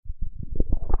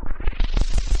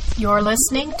You're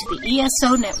listening to the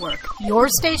ESO Network, your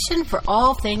station for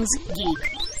all things geek.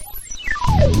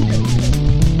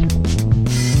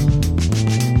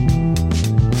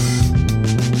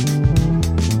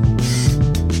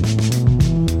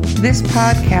 This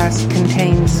podcast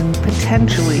contains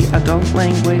potentially adult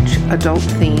language, adult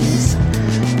themes,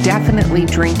 definitely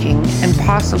drinking, and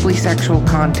possibly sexual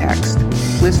context.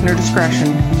 Listener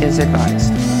discretion is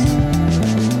advised.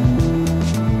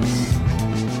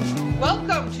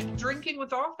 Welcome to Drinking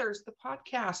with Authors, the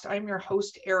podcast. I'm your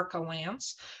host, Erica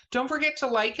Lance. Don't forget to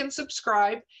like and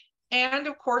subscribe. And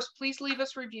of course, please leave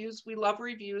us reviews. We love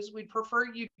reviews. We'd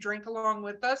prefer you drink along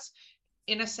with us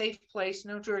in a safe place,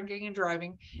 no drinking and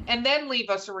driving, and then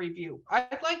leave us a review.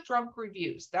 I'd like drunk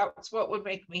reviews. That's what would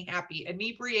make me happy.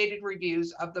 Inebriated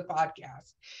reviews of the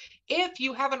podcast. If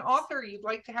you have an author you'd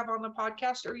like to have on the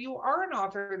podcast, or you are an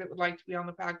author that would like to be on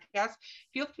the podcast,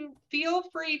 feel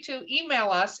free to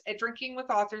email us at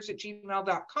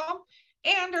drinkingwithauthors@gmail.com.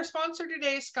 And our sponsor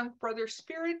today is Skunk Brothers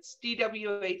Spirits.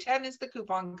 DWA10 is the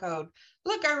coupon code.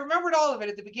 Look, I remembered all of it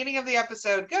at the beginning of the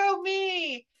episode. Go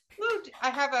me! I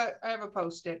have a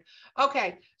post-it.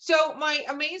 Okay, so my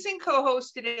amazing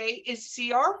co-host today is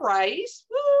C.R. Rice,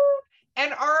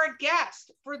 and our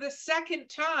guest for the second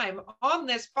time on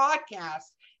this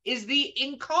podcast is the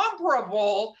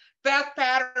incomparable Beth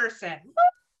Patterson.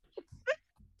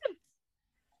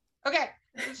 Okay,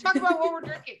 let's talk about what we're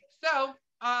drinking. So,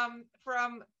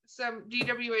 from some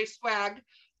DWA swag,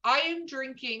 I am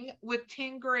drinking with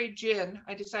Tanqueray gin.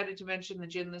 I decided to mention the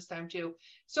gin this time too.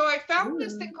 So I found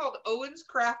this thing called Owen's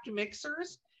Craft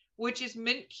Mixers, which is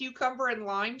mint, cucumber, and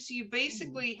lime. So you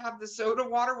basically have the soda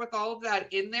water with all of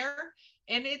that in there.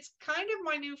 And it's kind of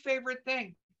my new favorite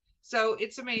thing. So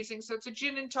it's amazing. So it's a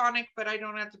gin and tonic, but I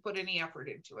don't have to put any effort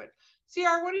into it.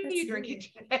 CR, what are you drinking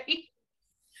today?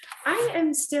 I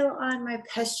am still on my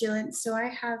pestilence, so I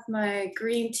have my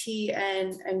green tea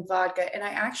and vodka, and I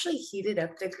actually heated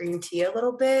up the green tea a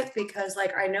little bit because,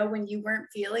 like, I know when you weren't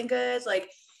feeling good,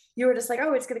 like, you were just like,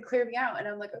 oh, it's going to clear me out, and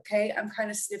I'm like, okay, I'm kind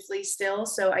of sniffly still,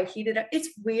 so I heated up. It's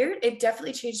weird. It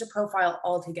definitely changed the profile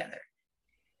altogether.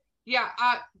 Yeah,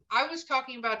 I was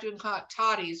talking about doing hot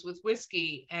toddies with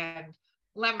whiskey and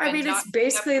lemon. I mean, it's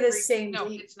basically the same thing. No,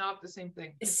 thing. it's not the same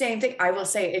thing. It's the same thing. I will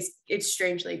say it's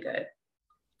strangely good.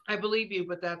 I believe you,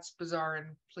 but that's bizarre,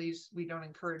 and please, we don't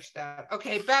encourage that.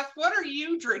 Okay, Beth, what are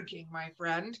you drinking, my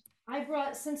friend? I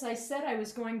brought, since I said I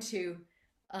was going to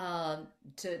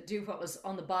do what was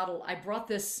on the bottle, I brought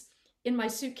this in my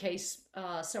suitcase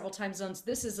several time zones.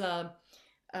 This is a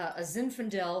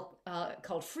Zinfandel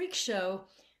called Freak Show,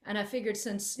 and I figured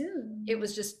since it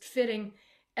was just fitting,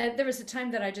 and there was a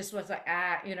time that I just was like,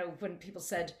 when people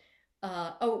said,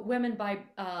 women buy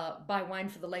wine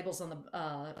for the labels on them.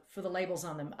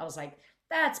 I was like,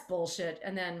 that's bullshit.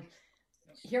 And then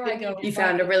here I go. You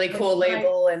found a really cool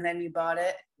label and then you bought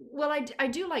it. Well, I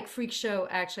do like Freak Show,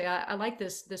 actually. I like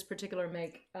this particular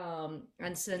make.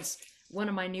 And since one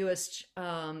of my newest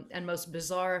and most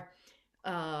bizarre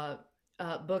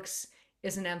books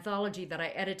is an anthology that I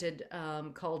edited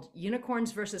called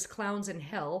Unicorns versus Clowns in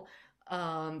Hell,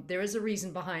 there is a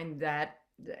reason behind that.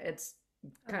 It's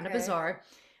kind of bizarre,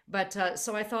 but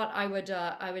so I thought I would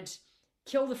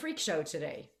kill the freak show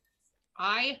today.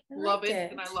 I love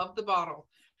it, and I love the bottle,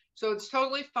 so it's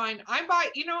totally fine. I buy,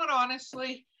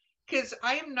 honestly, because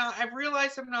I've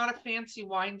realized I'm not a fancy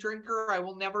wine drinker. I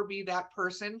will never be that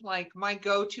person. Like, my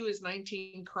go-to is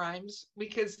 19 Crimes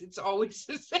because it's always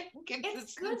the same consistency.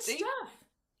 It's good stuff.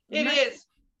 It is.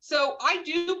 So I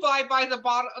do buy by the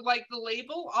bottle, like the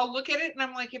label. I'll look at it and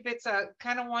I'm like, if it's a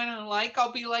kind of wine I like,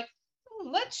 I'll be like,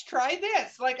 let's try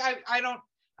this. Like, I don't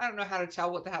know how to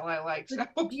tell what the hell I like. So.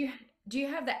 Do you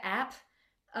have the app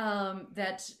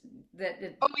that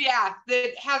Oh yeah,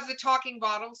 that has the talking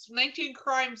bottles. 19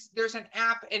 Crimes, there's an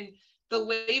app and the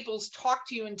labels talk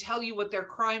to you and tell you what their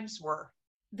crimes were.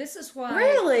 This is why.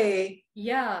 Really?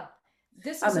 Yeah.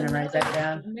 This I'm is gonna write that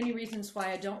down. Many reasons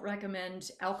why I don't recommend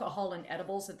alcohol and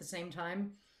edibles at the same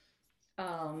time.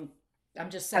 I'm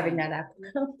just saying. Having that app.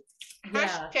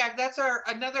 Hashtag, that's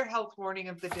another health warning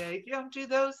of the day. You don't do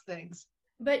those things.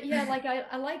 But yeah, like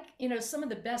I like, some of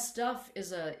the best stuff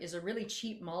is a really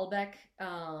cheap Malbec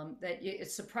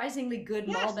it's surprisingly good.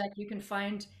 Yes. Malbec you can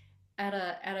find at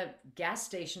a gas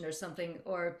station or something,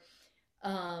 or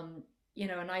a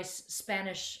nice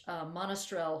Spanish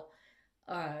Monastrell,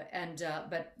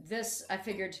 but this, I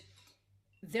figured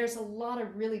there's a lot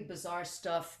of really bizarre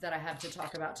stuff that I have to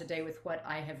talk about today with what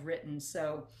I have written.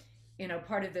 So,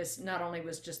 part of this not only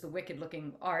was just the wicked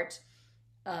looking art,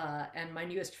 and my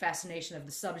newest fascination of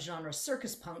the subgenre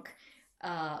circus punk,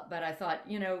 but I thought,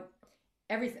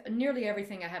 nearly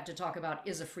everything I have to talk about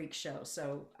is a freak show.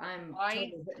 So I'm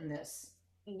totally hitting this.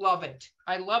 Love it.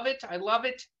 I love it. I love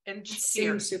it. And it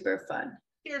seems super fun.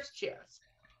 Cheers.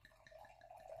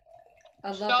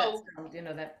 I love that sound, you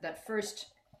know, that first.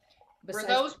 For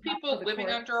those people living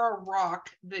under a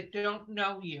rock that don't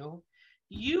know you,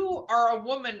 you are a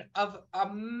woman of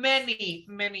many,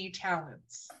 many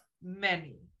talents.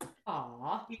 Many.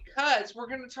 Aww. Because we're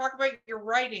going to talk about your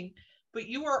writing, but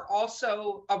you are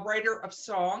also a writer of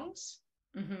songs,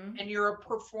 and you're a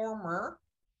performer,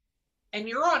 and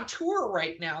you're on tour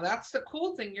right now. That's the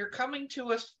cool thing. You're coming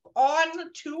to us on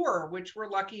tour, which we're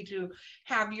lucky to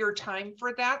have your time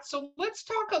for that. So let's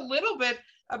talk a little bit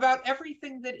about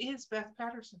everything that is Beth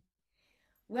Patterson.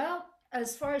 Well,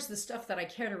 as far as the stuff that I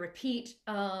care to repeat,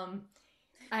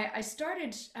 I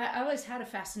always had a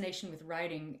fascination with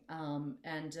writing,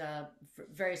 and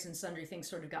various and sundry things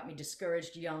sort of got me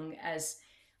discouraged young, as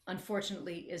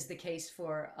unfortunately is the case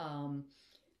for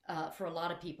a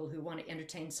lot of people who want to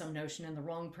entertain some notion, and the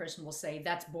wrong person will say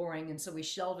that's boring, and so we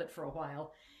shelve it for a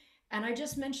while. And I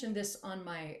just mentioned this on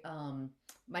my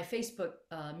my Facebook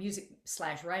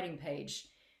music/writing page,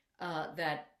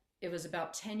 that it was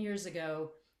about 10 years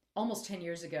ago, almost 10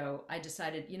 years ago, I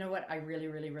decided, you know what, I really,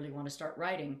 really, really want to start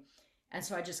writing. And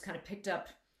so I just kind of picked up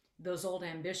those old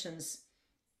ambitions,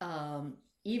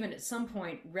 even at some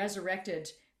point resurrected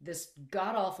this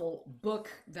god-awful book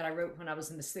that I wrote when I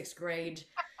was in the 6th grade.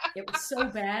 It was so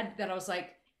bad that I was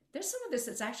like, there's some of this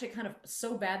that's actually kind of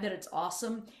so bad that it's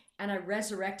awesome. And I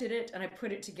resurrected it and I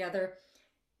put it together.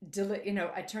 You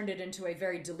know, I turned it into a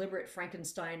very deliberate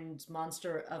Frankenstein's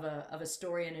monster of a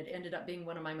story, and it ended up being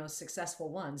one of my most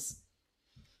successful ones.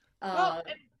 Well,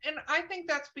 and I think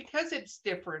that's because it's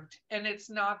different and it's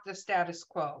not the status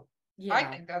quo. Yeah. I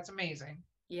think that's amazing.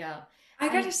 Yeah. I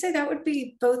gotta say that would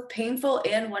be both painful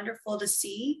and wonderful to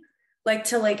see. Like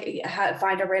to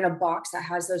find a random box that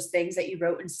has those things that you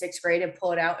wrote in 6th grade and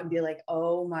pull it out and be like,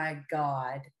 oh my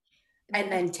God.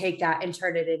 And then take that and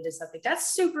turn it into something.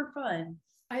 That's super fun.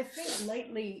 I think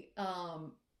lately, I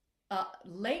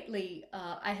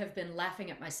have been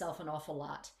laughing at myself an awful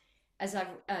lot as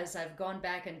I've gone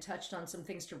back and touched on some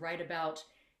things to write about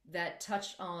that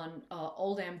touch on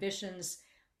old ambitions,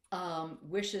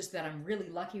 wishes that I'm really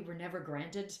lucky were never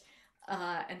granted,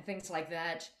 and things like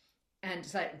that. And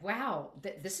it's like, wow,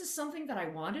 this is something that I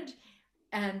wanted,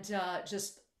 and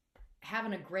just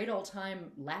having a great old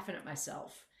time laughing at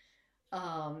myself.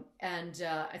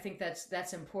 I think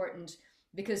that's important,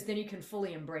 because then you can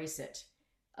fully embrace it.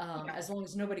 As long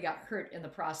as nobody got hurt in the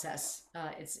process,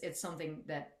 it's something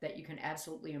that you can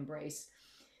absolutely embrace.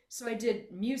 So I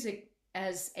did music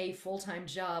as a full-time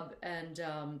job, and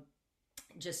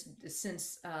just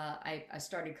since I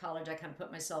started college, I kind of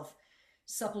put myself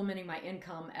supplementing my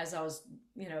income as I was,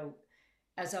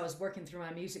 as I was working through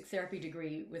my music therapy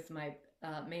degree, with my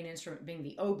main instrument being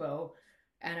the oboe,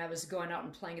 and I was going out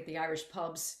and playing at the Irish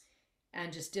pubs,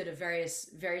 and just did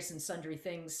various and sundry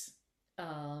things,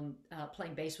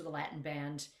 playing bass with a Latin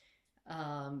band,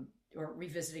 or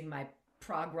revisiting my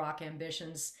prog rock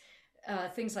ambitions,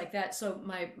 things like that. So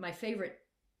my favorite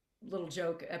little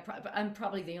joke, I'm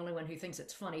probably the only one who thinks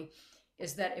it's funny,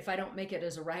 is that if I don't make it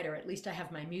as a writer, at least I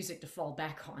have my music to fall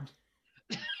back on.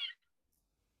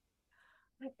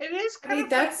 It is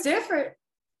that's different.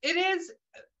 It is.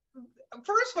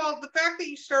 First of all, the fact that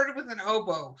you started with an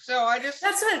oboe. So that's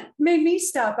what made me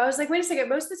stop. I was like, wait a second.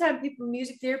 Most of the time people in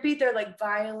music therapy, they're like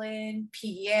violin,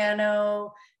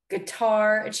 piano,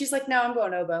 guitar. And she's like, no, I'm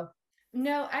going oboe.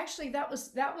 No, actually that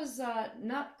was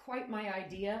not quite my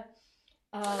idea.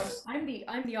 I'm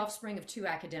the offspring of 2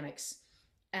 academics.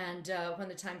 And when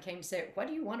the time came to say, what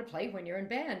do you want to play when you're in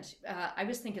band? I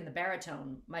was thinking the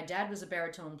baritone. My dad was a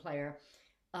baritone player.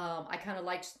 I kind of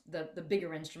liked the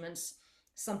bigger instruments,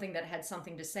 something that had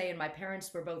something to say. And my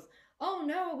parents were both, oh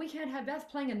no, we can't have Beth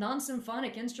playing a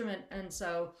non-symphonic instrument. And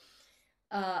so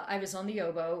I was on the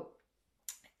oboe,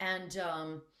 and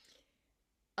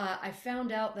I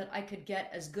found out that I could get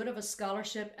as good of a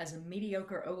scholarship as a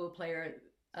mediocre oboe player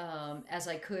as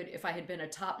I could if I had been a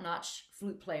top-notch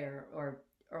flute player or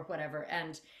whatever.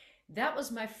 And that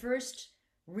was my first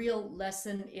real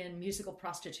lesson in musical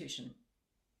prostitution.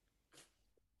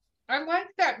 I like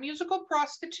that, musical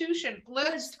prostitution.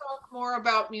 Let's talk more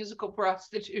about musical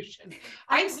prostitution.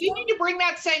 You need to bring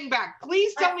that saying back.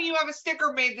 Please tell me you have a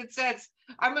sticker made that says,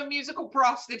 I'm a musical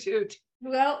prostitute.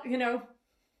 Well,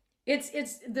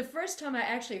 it's the first time I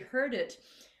actually heard it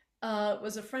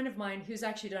was a friend of mine who's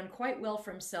actually done quite well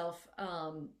for himself.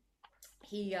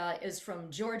 He is from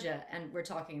Georgia, and we're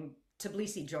talking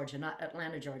Tbilisi, Georgia, not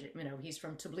Atlanta, Georgia. He's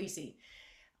from Tbilisi.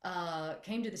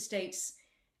 Came to the States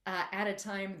at a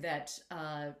time that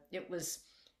it was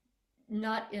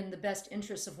not in the best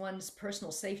interest of one's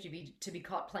personal safety to be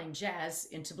caught playing jazz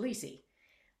in Tbilisi.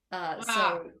 Ah,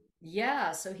 So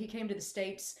yeah, so he came to the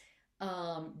States,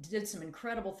 did some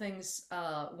incredible things,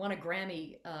 won a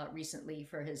Grammy recently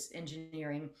for his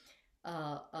engineering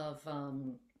of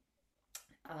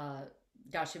uh,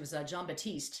 gosh, it was Jean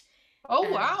Baptiste, oh,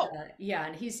 and wow. yeah,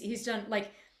 and he's done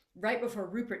like right before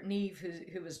Rupert Neve,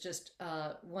 who was just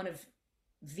one of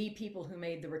the people who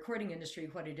made the recording industry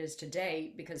what it is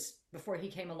today. Because before he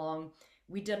came along,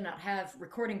 we did not have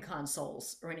recording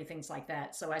consoles or anything like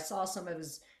that. So I saw some of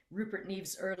his Rupert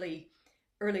Neve's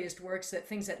earliest works, that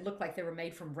things that looked like they were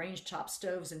made from range top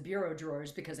stoves and bureau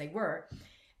drawers, because they were.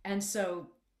 And so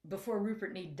before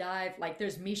Rupert Neve died, like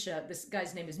there's Misha, this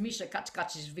guy's name is Misha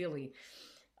Katkachishvili.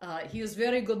 He is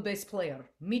very good bass player,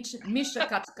 Misha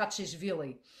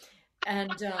Katkachishvili.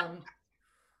 And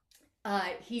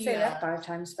he Say that 5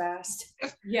 times fast.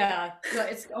 yeah, well,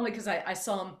 it's only because I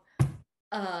saw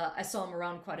him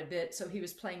around quite a bit. So he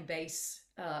was playing bass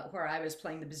where I was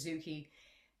playing the bouzouki,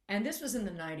 and this was in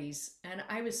the '90s. And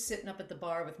I was sitting up at the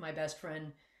bar with my best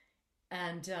friend,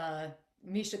 and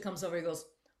Misha comes over. He goes,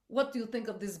 "What do you think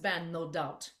of this band, No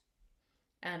Doubt?"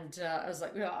 And I was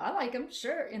like, "Yeah, I like him,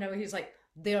 sure." You know, he's like,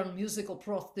 "They are musical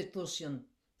prostitution."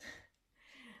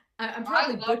 I'm I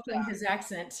probably love butchering that. his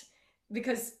accent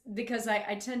because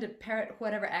I tend to parrot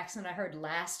whatever accent I heard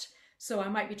last. So I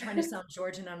might be trying to sound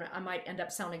Georgian, and I might end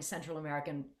up sounding Central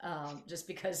American, just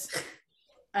because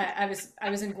I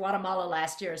was in Guatemala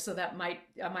last year, so that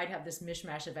I might have this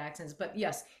mishmash of accents. But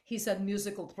yes, he said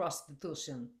musical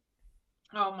prostitution.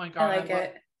 Oh my I God, like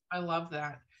it. I love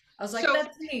that. I was like, So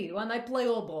that's me when I play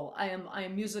oboe. I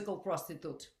am musical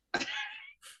prostitute.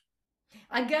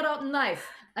 I get out knife.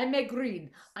 I make reed.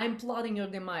 I'm plotting your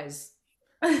demise.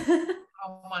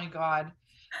 oh my God.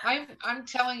 I'm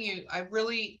telling you, I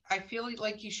feel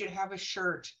like you should have a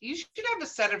shirt. You should have a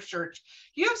set of shirts.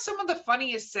 You have some of the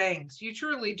funniest sayings. You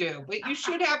truly do. But you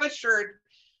should have a shirt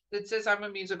that says I'm a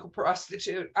musical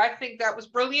prostitute. I think that was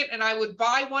brilliant, and I would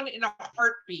buy one in a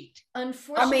heartbeat. I'll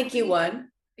make you Unfortunately,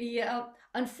 one. yeah,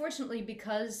 unfortunately,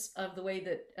 because of the way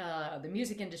that the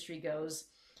music industry goes,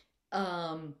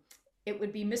 um, it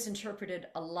would be misinterpreted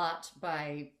a lot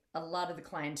by a lot of the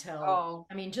clientele. Oh,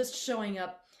 I mean, just showing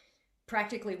up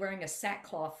practically wearing a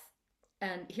sackcloth,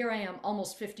 and here I am,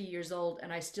 almost 50 years old,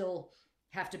 and I still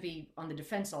have to be on the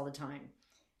defense all the time.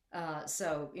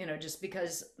 So, you know, just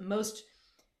because most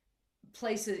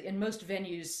places, in most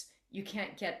venues, you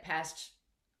can't get past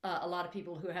a lot of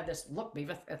people who have this look me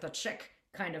at the chick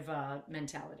kind of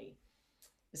mentality.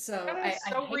 So that is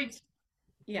I so hate,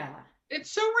 yeah,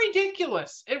 it's so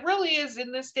ridiculous. It really is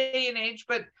in this day and age.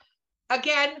 But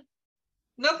again,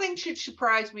 nothing should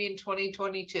surprise me in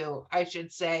 2022, I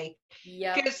should say,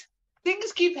 yep. because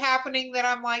things keep happening that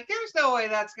I'm like, there's no way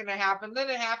that's going to happen. Then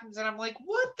it happens, and I'm like,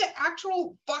 what the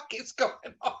actual fuck is going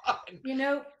on? You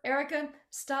know, Erica,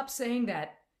 stop saying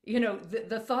that. You know,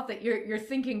 the thought that you're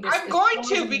thinking this I'm is going to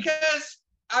causing, because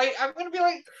I'm going to be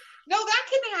like, no, that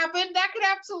can happen. That could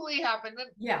absolutely happen. That's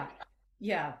yeah,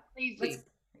 yeah. Let's, crazy.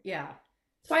 yeah.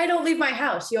 That's why I don't leave my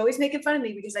house. You always making fun of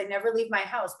me because I never leave my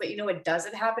house. But you know what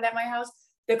doesn't happen at my house?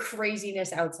 The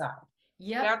craziness outside.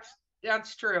 Yep.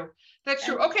 That's true. That's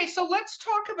true. And Okay, so let's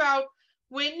talk about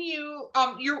when you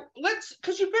your let's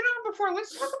because you've been on before.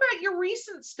 Let's talk about your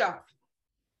recent stuff.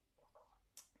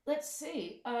 let's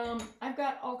see. I've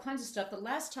got all kinds of stuff. The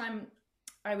last time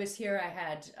I was here, I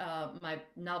had my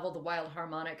novel, The Wild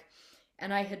Harmonic,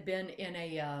 and I had been in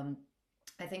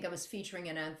I think I was featuring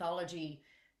an anthology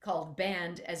called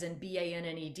Banned, as in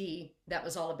Banned. That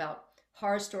was all about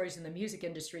horror stories in the music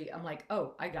industry. I'm like,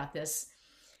 oh, I got this.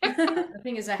 The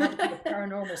thing is, I had to put a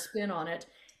paranormal spin on it.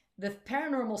 The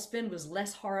paranormal spin was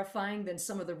less horrifying than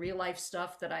some of the real life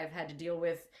stuff that I've had to deal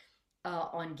with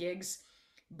on gigs,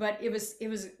 but it was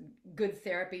good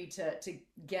therapy to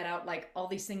get out like all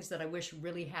these things that I wish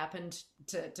really happened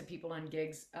to people on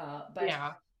gigs. But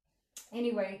Yeah.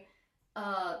 anyway,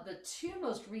 the two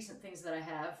most recent things that I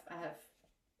have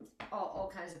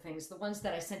all kinds of things. The ones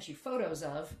that I sent you photos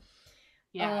of.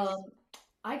 Yes. Um,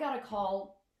 I got a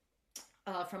call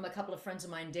from a couple of friends of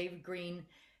mine, David Green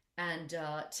and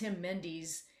Tim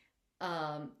Mendes.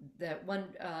 That one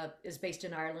is based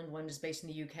in Ireland, one is based in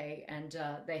the UK, and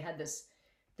they had this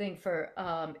thing for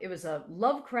it was a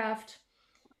Lovecraft,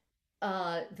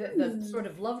 the sort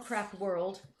of Lovecraft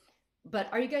world. But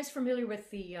are you guys familiar with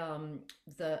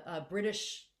the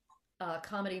British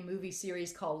comedy movie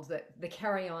series called the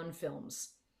Carry On films?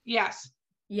 Yes.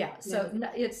 Yeah, so No.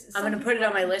 it's I'm some gonna put it people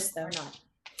on my list though. are not.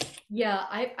 Yeah,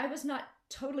 I was not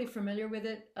totally familiar with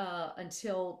it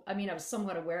until, I mean, I was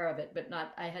somewhat aware of it, but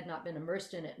not, I had not been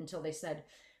immersed in it until they said,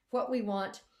 what we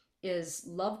want is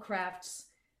Lovecraft's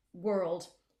world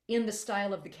in the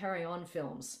style of the Carry On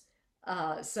films.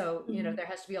 So, you know, there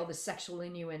has to be all this sexual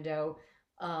innuendo.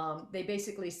 They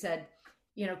basically said,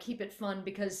 you know, keep it fun,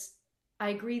 because I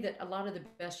agree that a lot of the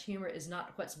best humor is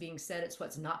not what's being said, it's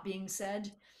what's not being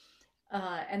said.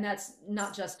 And that's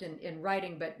not just in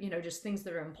writing, but, you know, just things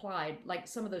that are implied, like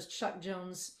some of those Chuck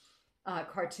Jones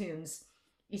cartoons.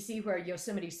 You see where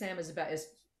Yosemite Sam is about, is,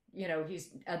 you know,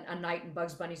 he's a knight and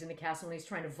Bugs Bunny's in the castle and he's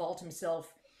trying to vault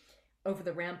himself over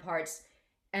the ramparts.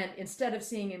 And instead of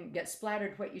seeing him get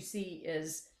splattered, what you see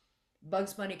is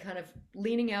Bugs Bunny kind of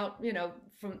leaning out, you know,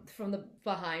 from the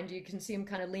behind. You can see him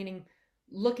kind of leaning,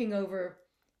 looking over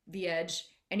the edge,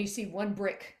 and you see one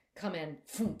brick come in,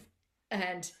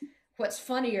 and what's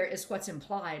funnier is what's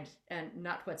implied and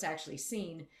not what's actually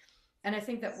seen. And I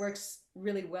think that works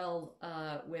really well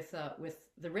with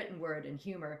the written word and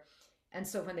humor. And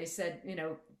so when they said, you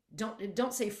know,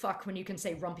 don't say fuck when you can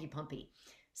say rumpy pumpy.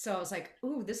 So I was like,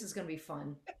 ooh, this is going to be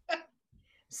fun.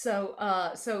 So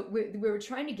we were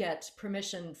trying to get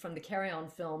permission from the Carry On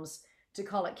films to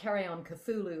call it Carry On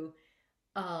Cthulhu.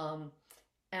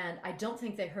 And I don't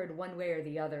think they heard one way or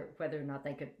the other whether or not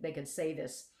they could say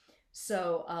this.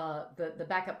 So the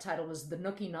backup title was The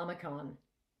Nookie Nomicon.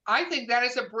 I think that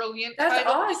is a brilliant That's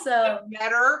title. awesome.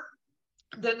 Better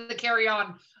than the Carry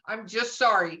On. I'm just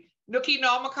sorry. Nookie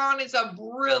Nomicon is a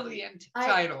brilliant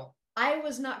title. I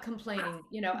was not complaining.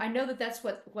 You know, I know that that's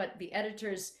what the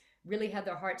editors really had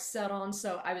their hearts set on,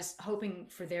 so I was hoping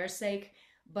for their sake,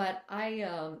 but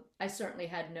I certainly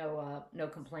had no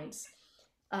complaints.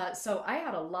 So I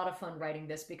had a lot of fun writing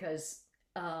this because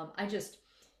I just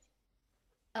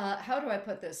how do I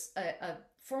put this? A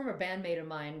former bandmate of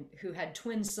mine who had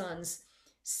twin sons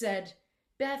said,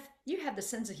 "Beth, you have the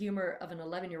sense of humor of an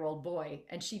 11-year-old boy,"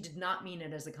 and she did not mean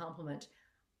it as a compliment.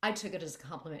 I took it as a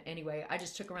compliment anyway. I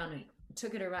just took it around.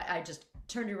 I just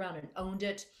turned it around and owned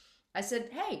it. I said,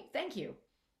 "Hey, thank you."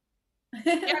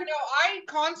 Yeah, no, I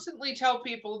constantly tell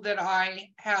people that I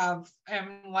am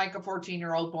like a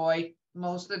 14-year-old boy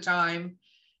most of the time.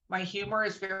 My humor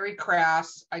is very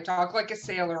crass. I talk like a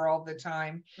sailor all the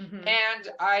time. Mm-hmm. And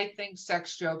I think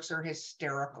sex jokes are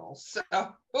hysterical. So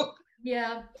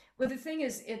yeah. Well, the thing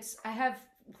is,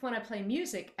 when I play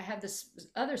music, I have this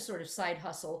other sort of side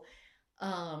hustle.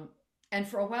 And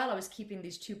for a while I was keeping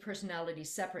these two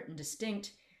personalities separate and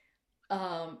distinct,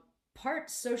 part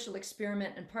social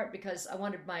experiment and part because I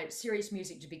wanted my serious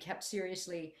music to be kept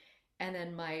seriously. And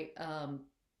then my,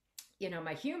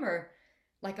 my humor,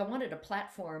 like I wanted a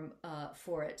platform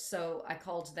for it. So I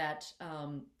called that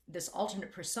this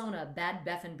alternate persona, Bad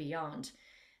Beth and Beyond.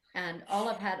 And all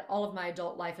of my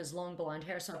adult life is long blonde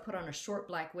hair. So I put on a short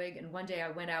black wig. And one day I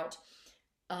went out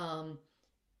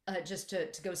just to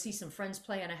go see some friends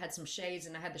play, and I had some shades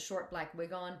and I had the short black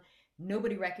wig on.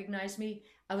 Nobody recognized me.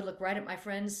 I would look right at my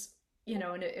friends,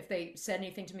 and if they said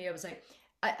anything to me, I was like,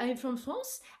 I'm from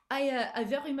France. I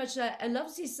very much I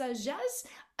love this jazz.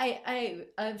 I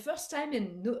first time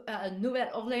in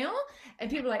Nouvelle Orleans, and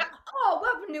people were like, oh,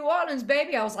 welcome to New Orleans,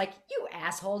 baby. I was like, you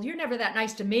asshole, you're never that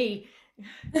nice to me.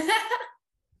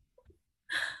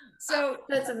 So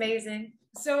that's amazing.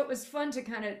 So it was fun to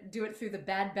kind of do it through the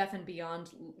Bad Beth and Beyond,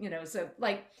 so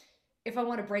like if I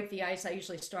want to break the ice, I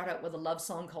usually start out with a love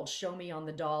song called Show Me on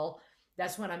the Doll.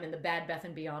 That's when I'm in the Bad Beth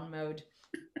and Beyond mode.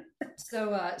 So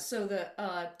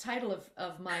the title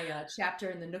of my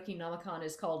chapter in the Nookie Nomicon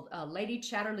is called Lady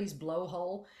Chatterley's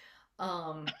Blowhole.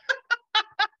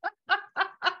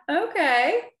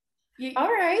 Okay. All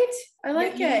right. I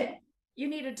like it. You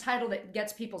need a title that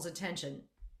gets people's attention.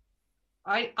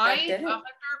 I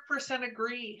 100%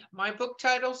 agree. My book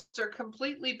titles are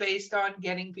completely based on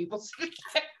getting people's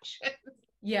attention.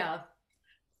 Yeah.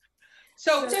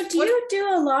 So do you do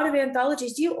a lot of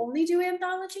anthologies? Do you only do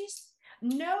anthologies?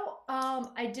 No,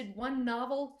 I did one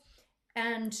novel,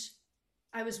 and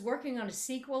I was working on a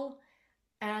sequel,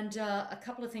 and a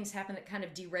couple of things happened that kind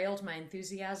of derailed my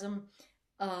enthusiasm.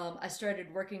 I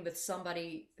started working with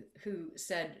somebody who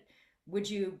said, would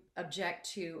you object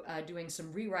to doing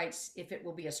some rewrites if it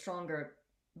will be a stronger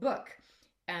book?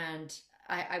 And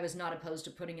I was not opposed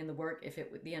to putting in the work if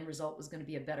the end result was going to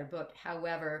be a better book.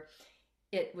 However,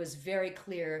 it was very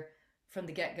clear from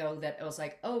the get-go that I was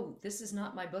like, oh, this is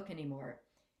not my book anymore.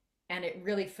 And it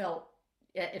really felt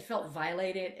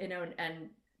violated, and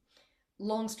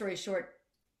long story short,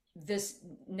 this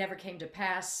never came to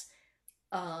pass.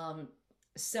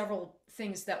 Several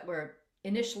things that were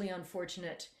initially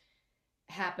unfortunate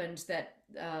happened that,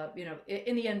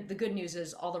 in the end, the good news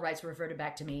is all the rights reverted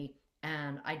back to me,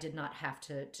 and I did not have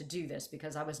to do this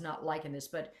because I was not liking this.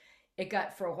 But it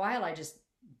got, for a while, I just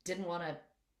didn't want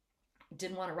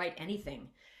to write anything.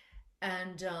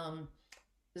 And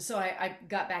so I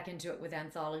got back into it with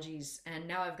anthologies, and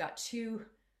now I've got two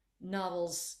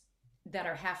novels that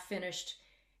are half finished.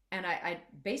 And I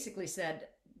basically said,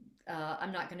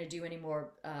 I'm not going to do any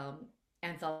more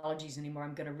anthologies anymore.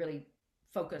 I'm going to really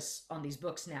focus on these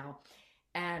books now.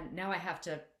 And now I have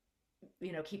to,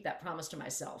 keep that promise to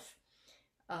myself.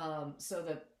 So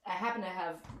that I happen to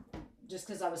have, just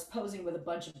because I was posing with a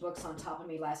bunch of books on top of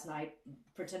me last night,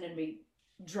 pretending to be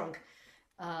drunk.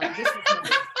 This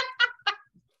was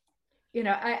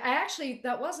I actually,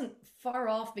 that wasn't far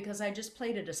off because I just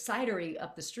played at a cidery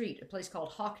up the street, a place called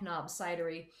Hawk Knob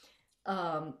Cidery.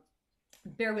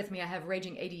 Bear with me, I have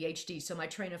raging ADHD, so my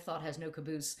train of thought has no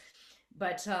caboose.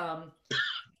 But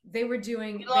they were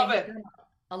doing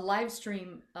a live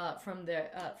stream with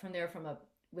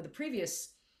a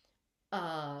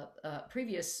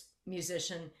previous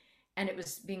musician, and it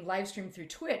was being live streamed through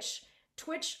Twitch.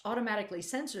 Twitch automatically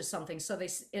censors something, so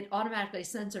it automatically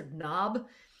censored knob.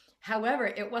 However,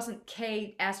 it wasn't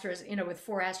K asterisk, with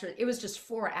 4 asterisks. It was just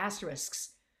 4 asterisks.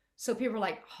 So people were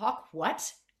like, Hawk,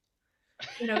 what?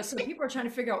 So people are trying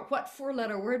to figure out what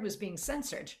 4-letter word was being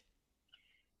censored.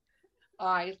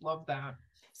 I love that.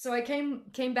 So I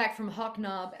came back from Hawk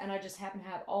Knob, and I just happened to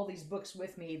have all these books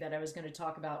with me that I was going to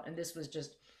talk about. And this was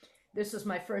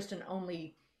my first and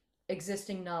only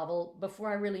existing novel before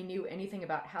I really knew anything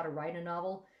about how to write a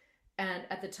novel. And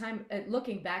at the time,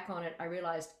 looking back on it, I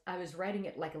realized I was writing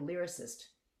it like a lyricist.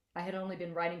 I had only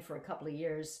been writing for a couple of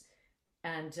years.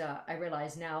 And I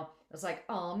realize now, I was like,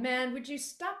 oh man, would you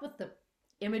stop with the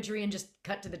imagery and just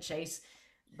cut to the chase?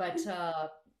 But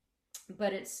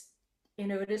it's,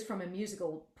 it is from a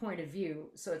musical point of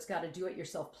view. So it's got a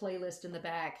do-it-yourself playlist in the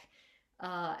back.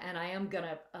 And I am going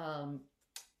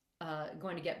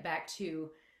to get back to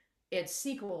its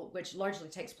sequel, which largely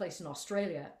takes place in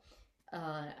Australia.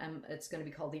 It's going to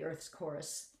be called The Earth's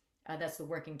Chorus. That's the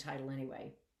working title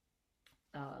anyway.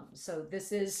 So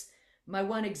this is my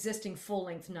one existing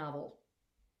full-length novel.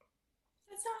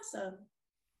 That's awesome.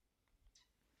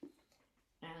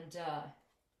 And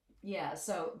yeah,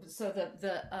 so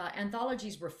the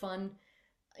anthologies were fun.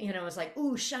 It's like,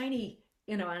 ooh, shiny,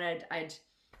 and I'd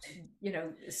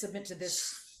submit to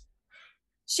this.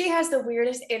 She has the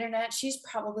weirdest internet. She's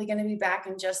probably going to be back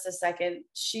in just a second.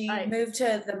 She moved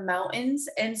to the mountains,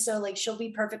 and so she'll be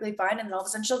perfectly fine, and then all of a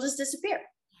sudden she'll just disappear.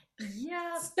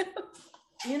 Yeah.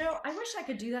 I wish I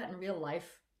could do that in real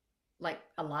life, like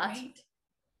a lot. Right?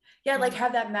 Yeah,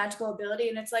 have that magical ability,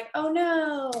 and it's like, oh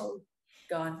no,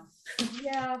 gone.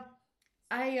 Yeah.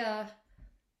 I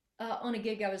on a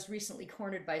gig, I was recently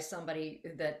cornered by somebody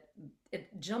that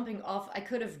jumping off. I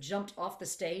could have jumped off the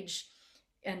stage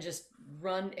and just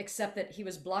run, except that he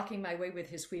was blocking my way with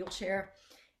his wheelchair,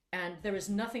 and there was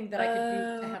nothing that I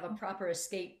could do to have a proper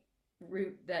escape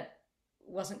route that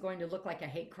wasn't going to look like a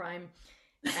hate crime.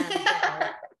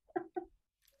 And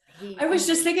I was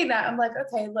just thinking that. I'm like,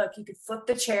 okay, look, you could flip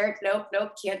the chair.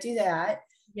 Nope, can't do that.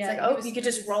 Yeah, it's like, you could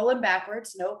just roll him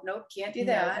backwards. Nope, can't do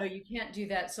that. No, you can't do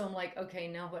that. So I'm like, okay,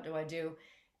 now what do I do?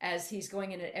 As he's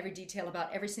going into every detail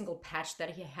about every single patch that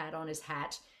he had on his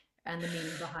hat and the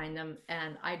meaning behind them.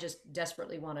 And I just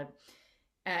desperately want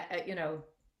to,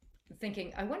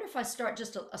 thinking, I wonder if I start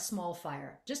just a small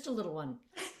fire, just a little one,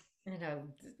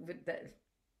 with that.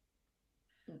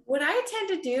 What I tend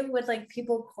to do with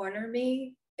people corner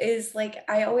me is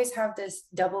I always have this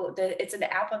it's an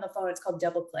app on the phone. It's called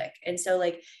Double Click. And so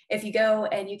if you go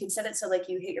and you can set it so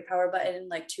you hit your power button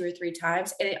 2 or 3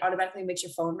 times and it automatically makes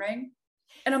your phone ring.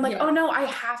 And I'm like, oh no, I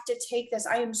have to take this.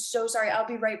 I am so sorry. I'll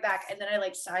be right back. And then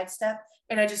I sidestep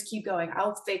and I just keep going.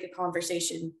 I'll fake a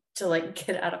conversation to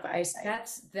get out of eyesight.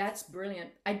 That's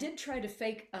brilliant. I did try to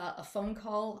fake a phone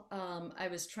call. I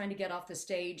was trying to get off the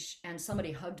stage and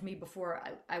somebody hugged me before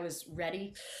I was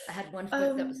ready. I had one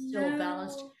foot that was still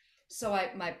balanced. So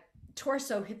my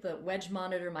torso hit the wedge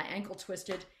monitor, my ankle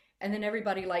twisted, and then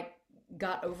everybody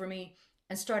got over me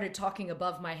and started talking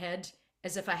above my head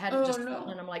as if I hadn't fallen.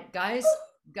 And I'm like, guys.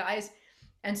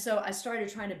 And so I started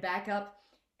trying to back up.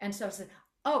 And so I said,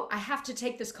 oh, I have to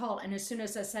take this call. And as soon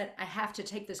as I said, I have to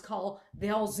take this call, they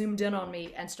all zoomed in on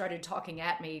me and started talking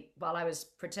at me while I was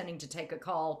pretending to take a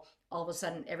call. All of a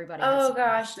sudden, everybody. Oh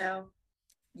gosh, no.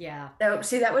 Yeah.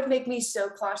 See, that would make me so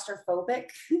claustrophobic.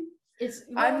 It's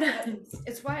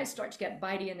why I start to get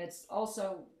bitey, and it's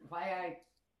also why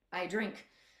I drink.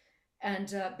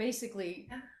 And basically,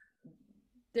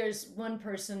 there's one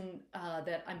person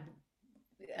that I'm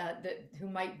who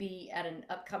might be at an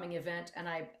upcoming event, and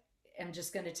I am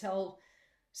just going to tell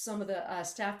some of the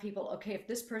staff people, okay, if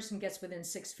this person gets within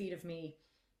 6 feet of me,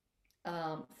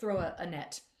 throw a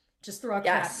net, just throw a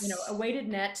cap, a weighted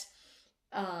net,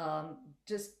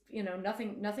 just,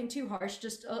 nothing too harsh,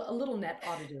 just a little net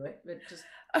ought to do it, but just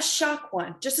a shock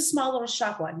one, just a small little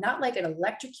shock one, not like an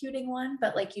electrocuting one,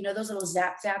 but like, those little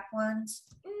zap ones.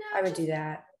 No, I would do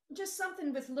that. Just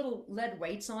something with little lead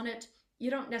weights on it. You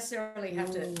don't necessarily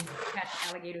have to catch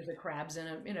alligators or crabs in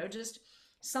them, just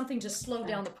something to slow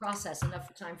down the process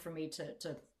enough time for me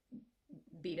to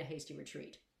beat a hasty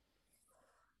retreat.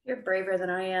 You're braver than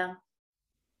I am.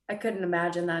 I couldn't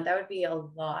imagine that. That would be a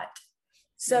lot.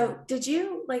 So did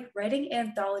you like writing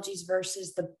anthologies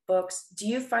versus the books? Do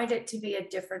you find it to be a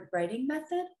different writing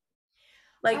method?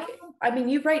 Like,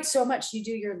 you write so much, you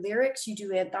do your lyrics, you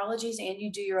do anthologies, and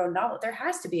you do your own novel. There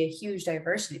has to be a huge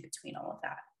diversity between all of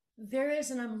that. There is,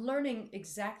 and I'm learning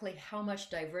exactly how much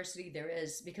diversity there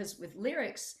is, because with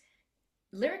lyrics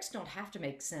don't have to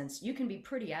make sense. You can be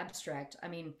pretty abstract.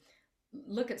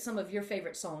 Look at some of your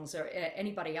favorite songs, or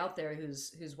anybody out there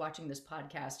who's watching this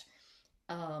podcast.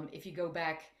 If you go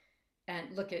back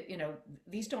and look at,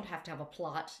 these don't have to have a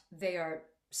plot. They are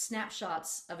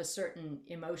snapshots of a certain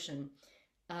emotion.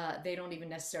 They don't even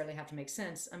necessarily have to make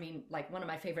sense. Like one of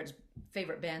my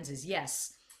favorite bands is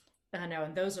Yes. I know,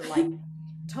 and those are like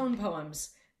tone poems,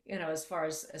 as far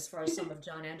as some of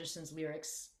John Anderson's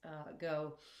lyrics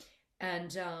go.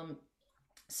 And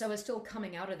so it's still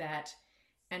coming out of that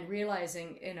and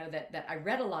realizing, that I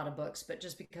read a lot of books, but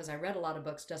just because I read a lot of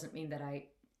books doesn't mean that I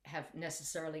have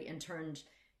necessarily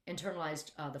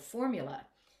internalized the formula,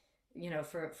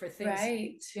 for things,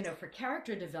 right. For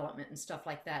character development and stuff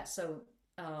like that. So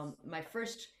my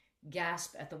first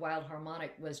gasp at the Wild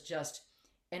Harmonic was just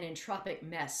an entropic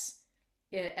mess.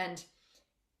 And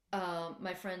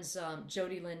my friends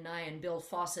Jody Lynn Nye and Bill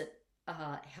Fawcett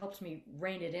helped me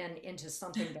rein it into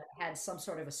something that had some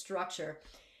sort of a structure.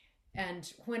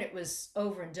 And when it was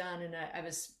over and done, and I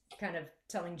was kind of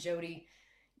telling Jody,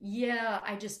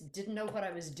 I just didn't know what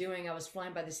I was doing. I was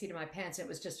flying by the seat of my pants. It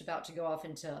was just about to go off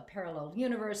into a parallel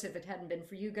universe if it hadn't been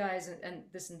for you guys and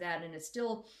this and that. And it's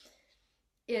still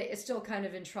kind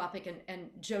of entropic. And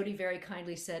Jody very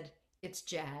kindly said, it's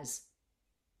jazz.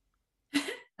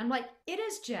 I'm like, it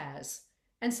is jazz.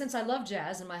 And since I love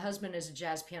jazz and my husband is a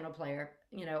jazz piano player,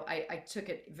 I took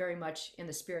it very much in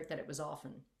the spirit that it was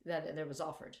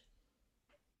offered.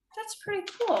 That's pretty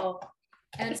cool.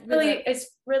 And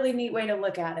it's really neat way to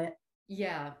look at it.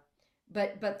 Yeah.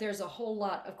 But there's a whole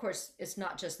lot, of course, it's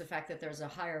not just the fact that there's a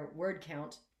higher word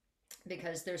count,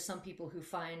 because there's some people who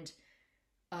find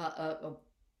a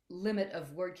limit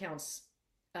of word counts,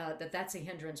 that's a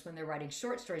hindrance when they're writing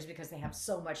short stories because they have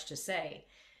so much to say.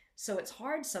 So it's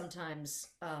hard sometimes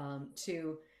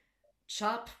to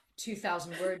chop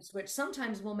 2,000 words, which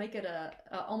sometimes will make it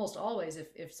almost always,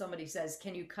 if somebody says,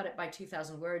 can you cut it by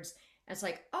 2,000 words? And it's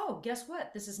like, oh, guess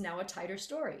what? This is now a tighter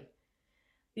story.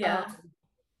 Yeah.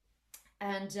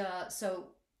 So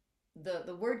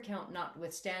the word count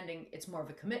notwithstanding, it's more of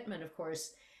a commitment, of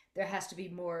course. There has to be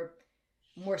more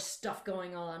stuff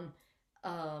going on.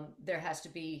 There has to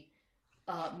be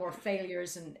more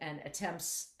failures and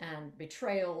attempts and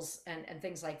betrayals and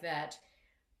things like that.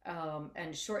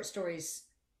 And short stories,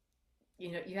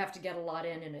 you have to get a lot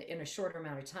in a shorter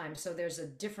amount of time. So there's a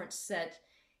different set.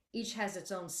 Each has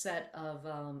its own set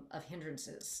of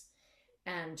hindrances.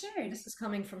 And this is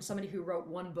coming from somebody who wrote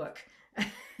one book.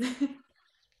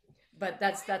 But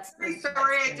that's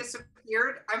sorry I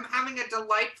disappeared. I'm having a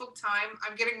delightful time.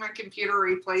 I'm getting my computer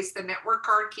replaced. The network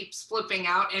card keeps flipping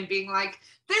out and being like,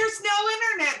 there's no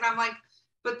internet. And I'm like,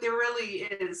 but there really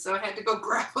is. So I had to go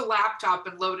grab a laptop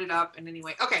and load it up. And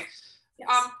anyway, okay. Yes.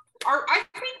 I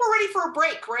think we're ready for a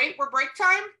break, right? We're break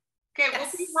time? Okay,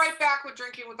 yes. We'll be right back with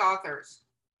Drinking with Authors.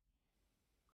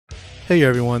 Hey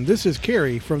everyone, this is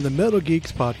Carrie from the Metal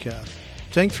Geeks podcast.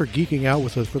 Thanks for geeking out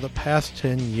with us for the past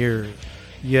 10 years.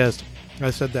 Yes, I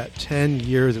said that 10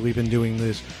 years that we've been doing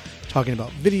this, talking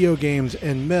about video games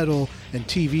and metal and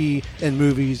TV and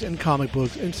movies and comic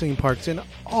books and theme parks and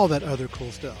all that other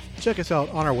cool stuff. Check us out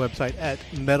on our website at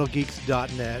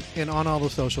metalgeeks.net and on all the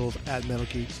socials at Metal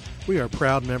Geeks. We are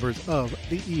proud members of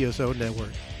the ESO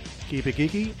network. Keep it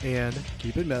geeky and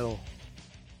keep it metal.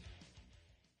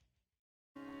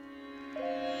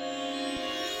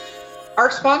 Our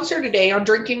sponsor today on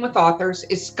Drinking with Authors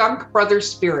is Skunk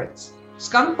Brothers Spirits.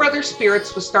 Skunk Brothers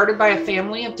Spirits was started by a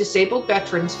family of disabled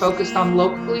veterans focused on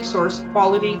locally sourced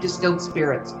quality distilled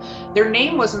spirits. Their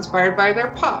name was inspired by their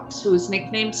pops, who was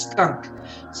nicknamed Skunk.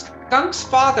 Skunk's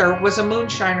father was a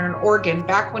moonshiner in Oregon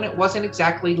back when it wasn't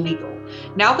exactly legal.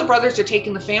 Now the brothers are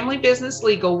taking the family business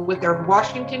legal with their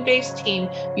Washington-based team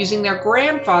using their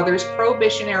grandfather's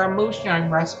Prohibition-era moonshine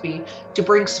recipe to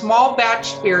bring small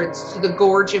batch spirits to the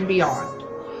gorge and beyond.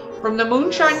 From the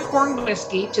moonshine corn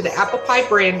whiskey to the apple pie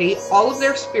brandy, all of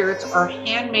their spirits are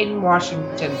handmade in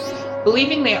Washington.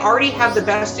 Believing they already have the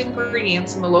best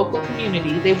ingredients in the local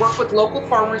community, they work with local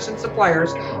farmers and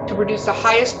suppliers to produce the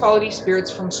highest quality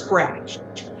spirits from scratch.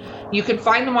 You can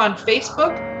find them on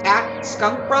Facebook at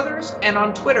Skunk Brothers and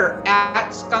on Twitter at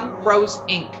Skunk Bros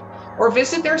Inc. Or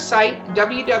visit their site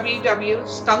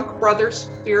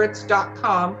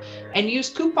www.skunkbrotherspirits.com and use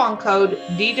coupon code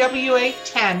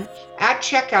DWA10 at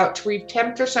checkout to reap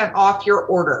 10% off your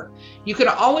order. You can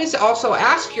always also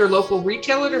ask your local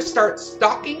retailer to start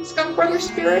stocking Skunk Brothers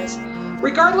spirits.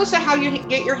 Regardless of how you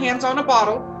get your hands on a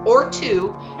bottle or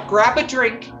two, grab a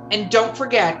drink and don't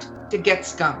forget to get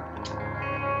skunked.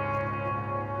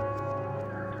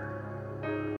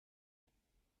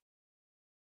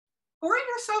 Pour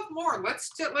yourself more.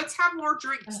 Let's have more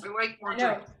drinks. I like more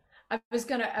drinks. I was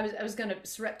gonna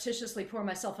surreptitiously pour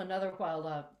myself another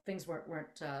while things weren't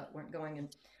going. And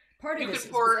part of you this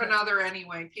could pour another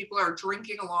anyway. People are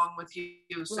drinking along with you,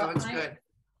 so it's good.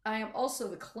 I am also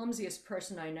the clumsiest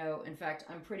person I know. In fact,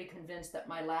 I'm pretty convinced that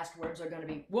my last words are going to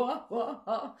be wah wah.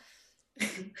 Oh,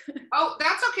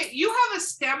 that's okay. You have a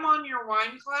stem on your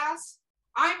wine glass.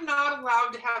 I'm not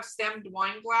allowed to have stemmed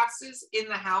wine glasses in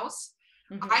the house.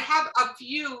 I have a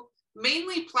few,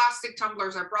 mainly plastic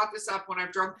tumblers. I brought this up when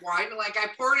I've drunk wine. Like I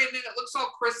pour it in and it looks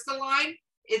all crystalline.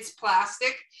 It's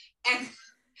plastic. And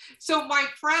so my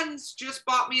friends just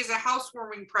bought me as a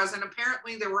housewarming present.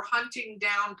 Apparently they were hunting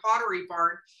down Pottery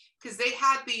Barn because they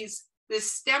had this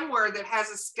stemware that has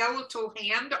a skeletal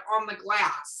hand on the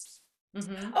glass.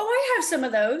 Oh, I have some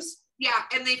of those. Yeah.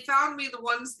 And they found me the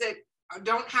ones that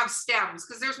don't have stems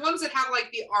because there's ones that have like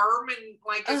the arm and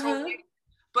like this whole thing.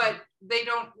 But they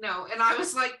don't know. And I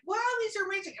was like, wow, these are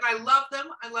amazing. And I love them.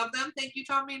 I love them. Thank you,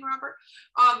 Tommy and Robert.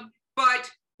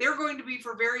 But they're going to be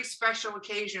for very special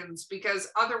occasions because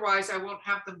otherwise I won't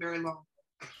have them very long.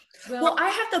 Well, I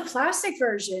have the plastic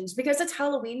versions because it's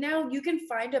Halloween now. You can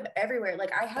find them everywhere.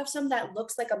 Like I have some that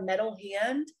looks like a metal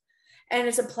hand and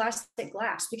it's a plastic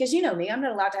glass because you know me, I'm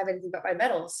not allowed to have anything but my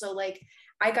metal. So like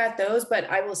I got those, but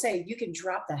I will say you can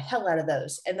drop the hell out of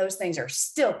those and those things are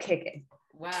still kicking.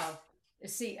 Wow.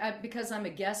 See, because I'm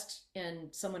a guest in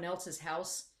someone else's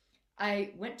house,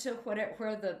 I went to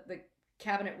where the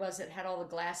cabinet was that had all the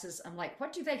glasses. I'm like,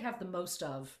 what do they have the most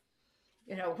of?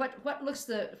 You know, what looks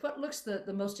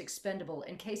the most expendable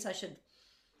in case I should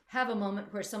have a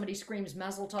moment where somebody screams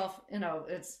Mazel Tov. You know,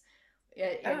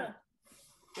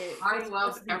 I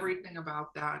love everything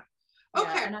about that.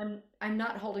 Okay, yeah, and I'm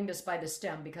not holding this by the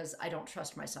stem because I don't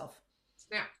trust myself.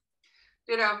 Yeah,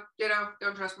 ditto.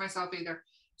 Don't trust myself either.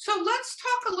 So let's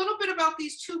talk a little bit about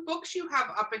these two books you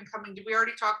have up and coming. Did we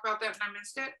already talk about that and I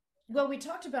missed it? Well, we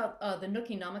talked about the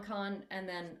Nookie Nomicon, and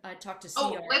then I talked to CR.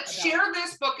 Oh, let's share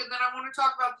this book, and then I want to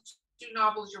talk about the two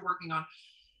novels you're working on.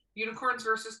 Unicorns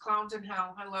versus Clowns in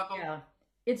Hell. I love them. Yeah,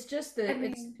 it's just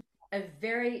it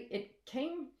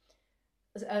came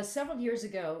several years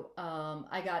ago.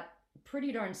 I got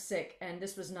pretty darn sick, and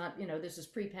this was not, this was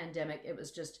pre-pandemic. It was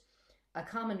just a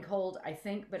common cold, I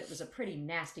think, but it was a pretty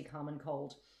nasty common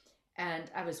cold.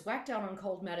 And I was whacked out on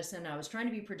cold medicine. I was trying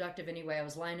to be productive anyway. I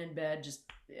was lying in bed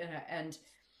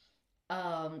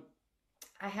I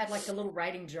had like a little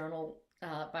writing journal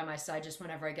by my side just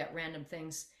whenever I get random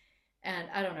things. And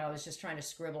I don't know, I was just trying to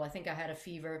scribble. I think I had a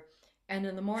fever. And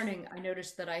in the morning, I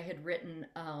noticed that I had written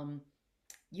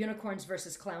Unicorns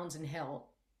versus Clowns in Hell.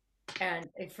 And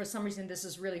for some reason, this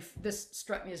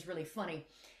struck me as really funny.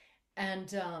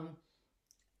 And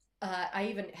I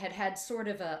even had sort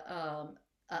of a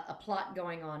plot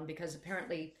going on because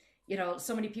apparently,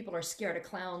 so many people are scared of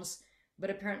clowns, but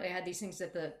apparently I had these things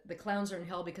that the clowns are in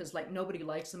hell because like nobody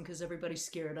likes them because everybody's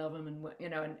scared of them,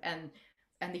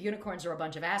 and the unicorns are a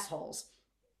bunch of assholes.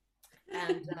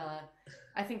 And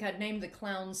I think I'd named the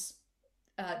clowns.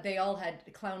 They all had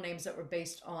clown names that were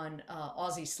based on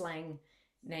Aussie slang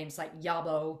names like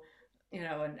Yabo,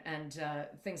 and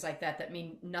things like that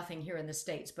mean nothing here in the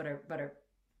States, but are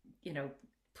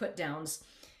put downs.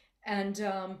 And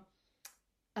so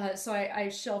I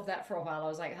shelved that for a while. I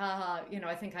was like, haha,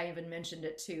 I think I even mentioned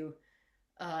it to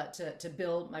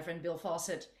Bill, my friend Bill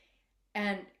Fawcett.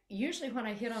 And usually when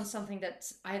I hit on something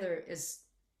that's either is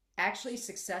actually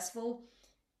successful,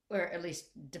 or at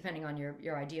least depending on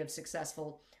your idea of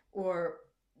successful, or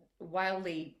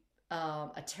wildly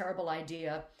a terrible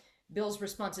idea, Bill's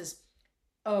response is,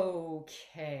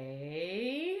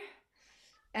 okay.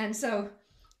 And so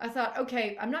I thought,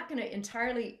 okay, I'm not going to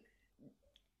entirely,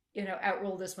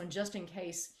 outrule this one just in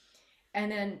case.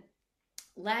 And then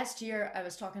last year, I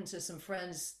was talking to some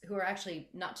friends who are actually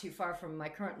not too far from my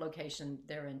current location.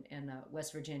 They're in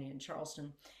West Virginia, in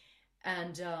Charleston.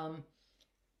 And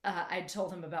I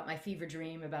told them about my fever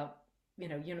dream about,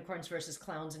 unicorns versus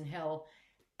clowns in hell.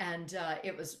 And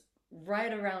it was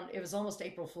right around, it was almost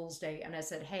April Fool's Day. And I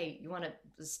said, hey, you want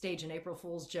to stage an April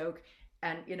Fool's joke?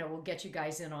 And, we'll get you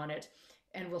guys in on it.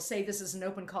 And we'll say this is an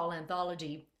open call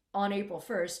anthology on April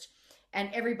 1st. And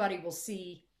everybody will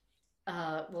see,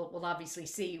 will obviously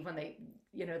see when they,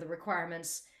 the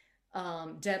requirements.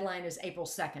 Deadline is April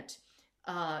 2nd.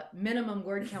 Minimum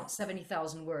word count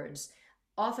 70,000 words.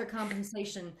 Author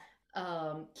compensation,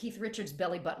 Keith Richards'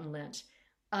 belly button lint.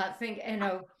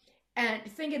 And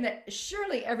thinking that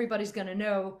surely everybody's going to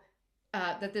know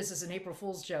that this is an April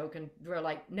Fool's joke, and we're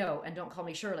like, no, and don't call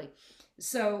me Shirley.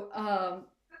 So,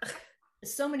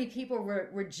 so many people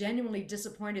were genuinely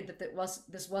disappointed that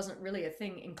this wasn't really a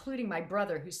thing, including my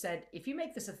brother, who said, if you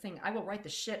make this a thing, I will write the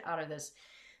shit out of this.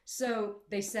 So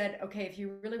they said, okay, if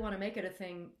you really want to make it a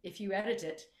thing, if you edit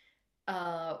it,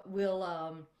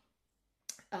 we'll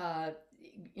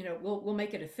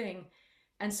make it a thing.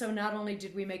 And so not only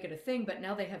did we make it a thing, but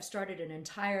now they have started an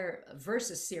entire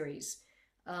versus series.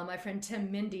 My friend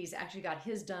Tim Mindy's actually got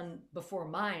his done before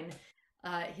mine.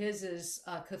 His is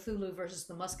Cthulhu versus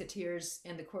the Musketeers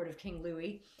in the Court of King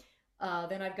Louis.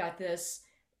 Then I've got this.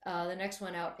 The next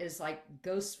one out is like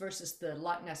Ghosts versus the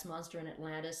Loch Ness Monster in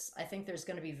Atlantis. I think there's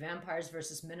going to be Vampires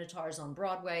versus Minotaurs on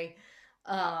Broadway.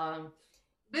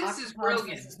 This is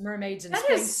brilliant. Mermaids in That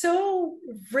space. is so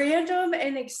random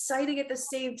and exciting at the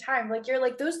same time. Like, you're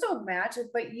like, those don't match it,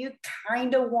 but you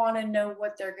kind of want to know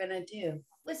what they're going to do.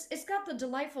 It's got the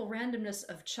delightful randomness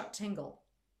of Chuck Tingle.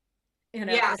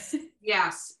 Yes,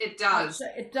 it does.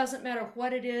 It doesn't matter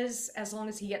what it is, as long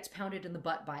as he gets pounded in the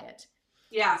butt by it.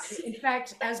 Yes. In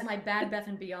fact, as my Bad, Beth,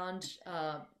 and Beyond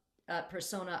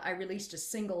persona, I released a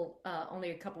single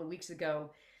only a couple of weeks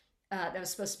ago that was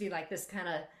supposed to be like this kind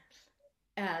of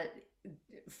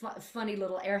funny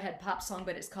little airhead pop song,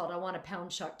 but it's called I Want to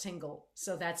Pound Chuck Tingle.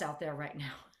 So that's out there right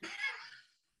now.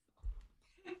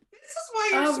 This is why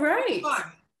you're so much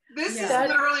fun. This is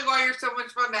literally why you're so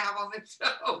much fun to have on the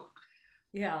show.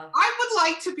 Yeah. I would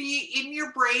like to be in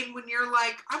your brain when you're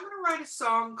like, I'm going to write a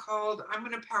song called I'm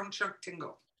going to Pound Chuck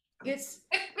Tingle. It's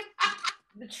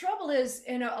the trouble is,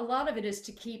 a lot of it is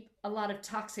to keep a lot of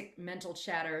toxic mental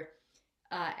chatter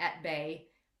at bay.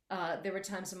 There were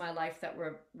times in my life that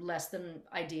were less than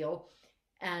ideal.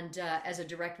 And as a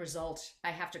direct result,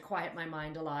 I have to quiet my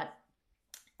mind a lot.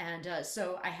 And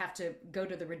so I have to go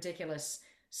to the ridiculous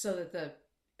so that the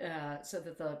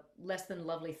less than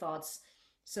lovely thoughts,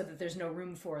 so that there's no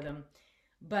room for them.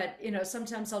 But,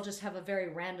 sometimes I'll just have a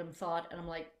very random thought and I'm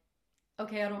like,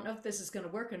 okay, I don't know if this is going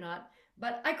to work or not,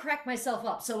 but I crack myself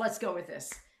up. So let's go with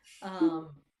this.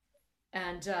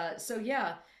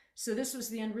 So this was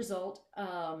the end result.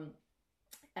 I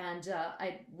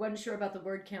wasn't sure about the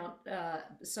word count.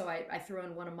 So I threw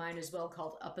in one of mine as well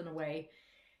called Up and Away.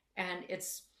 And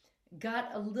it's got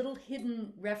a little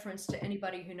hidden reference to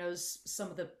anybody who knows some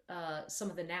of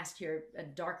the nastier,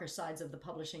 darker sides of the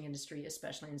publishing industry,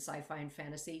 especially in sci-fi and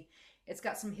fantasy. It's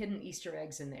got some hidden Easter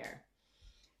eggs in there.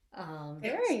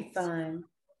 Very fun.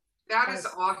 That is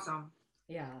awesome.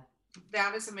 Yeah.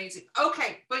 That is amazing.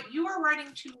 Okay, but you are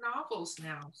writing 2 novels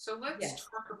now, so let's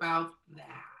talk about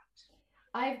that.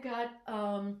 I've got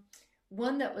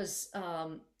one that was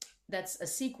that's a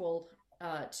sequel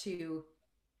to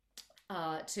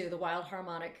the Wild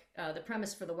Harmonic. The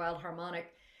premise for the Wild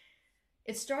Harmonic,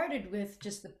 it started with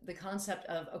just the concept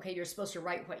of, okay, you're supposed to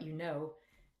write what you know.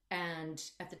 And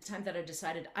at the time that I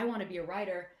decided I want to be a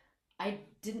writer, I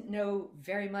didn't know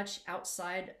very much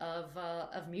outside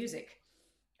of music.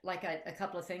 Like a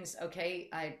couple of things. Okay,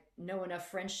 I know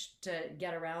enough French to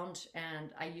get around,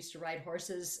 and I used to ride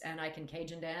horses, and I can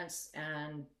Cajun dance,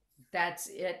 and that's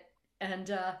it.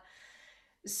 And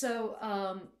so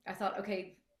I thought,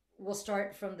 okay, we'll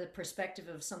start from the perspective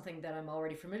of something that I'm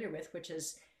already familiar with, which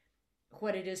is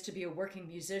what it is to be a working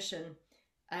musician.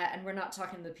 And we're not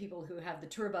talking the people who have the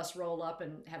tour bus roll up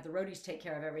and have the roadies take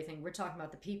care of everything. We're talking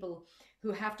about the people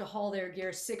who have to haul their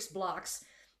gear 6 blocks,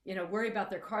 worry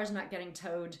about their cars not getting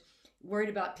towed, worried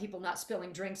about people not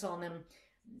spilling drinks on them,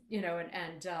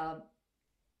 and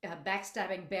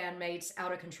backstabbing bandmates,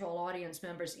 out of control audience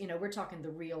members. We're talking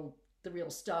the real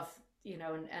stuff,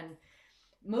 and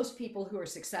most people who are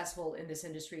successful in this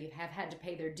industry have had to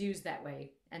pay their dues that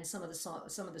way. And some of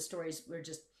the stories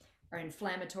are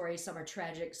inflammatory, some are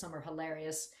tragic, some are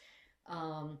hilarious.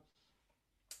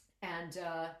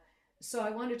 So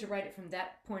I wanted to write it from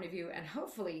that point of view and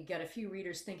hopefully get a few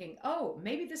readers thinking, oh,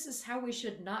 maybe this is how we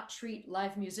should not treat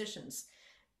live musicians.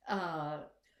 Uh,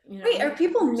 Wait, are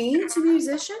people mean to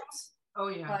musicians? Oh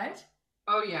yeah. What?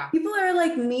 Oh yeah. People are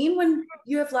like mean when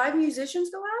you have live musicians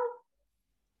go out?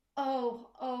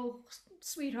 Oh,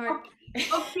 sweetheart.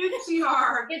 Oh,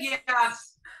 sweetheart.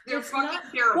 Yes. They're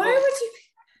fucking terrible. Why would you?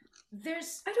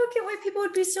 There's. I don't get why people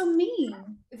would be so mean.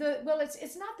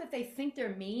 It's not that they think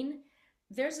they're mean.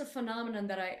 There's a phenomenon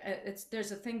that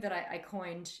there's a thing that I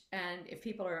coined, and if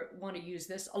people want to use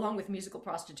this along with musical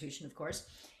prostitution, of course,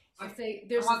 I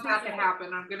want that to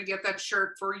happen. I'm going to get that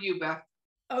shirt for you, Beth.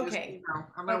 Okay. Just,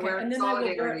 I'm going to wear it in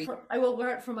solidarity. I will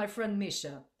wear it for my friend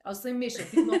Misha. I'll say, Misha,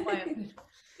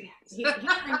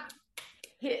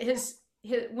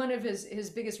 one of his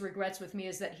biggest regrets with me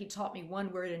is that he taught me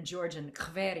one word in Georgian,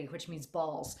 kveri, which means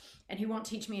balls, and he won't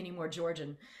teach me any more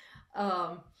Georgian.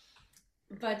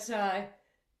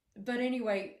 But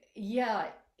anyway, yeah,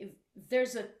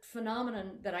 there's a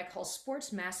phenomenon that I call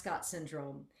sports mascot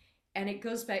syndrome. And it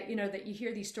goes back, that you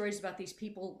hear these stories about these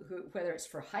people who, whether it's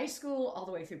for high school, all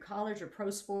the way through college or pro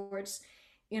sports,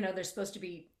 they're supposed to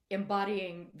be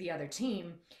embodying the other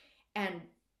team. And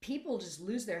people just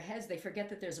lose their heads. They forget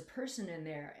that there's a person in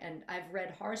there. And I've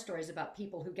read horror stories about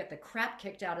people who get the crap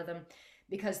kicked out of them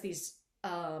because these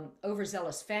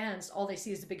overzealous fans, all they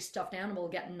see is the big stuffed animal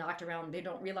getting knocked around. They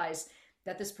don't realize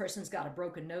that this person's got a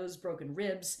broken nose, broken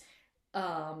ribs.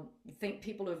 You think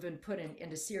people who have been put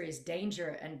into serious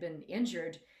danger and been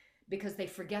injured because they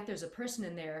forget there's a person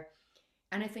in there.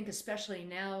 And I think especially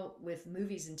now with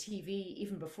movies and TV,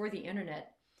 even before the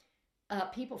internet,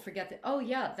 people forget that, oh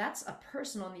yeah, that's a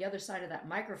person on the other side of that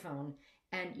microphone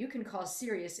and you can cause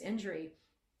serious injury.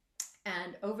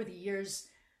 And over the years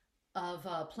of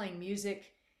playing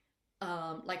music,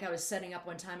 like I was setting up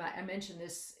one time, I mentioned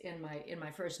this in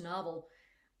my first novel.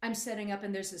 I'm setting up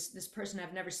and there's this person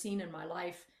I've never seen in my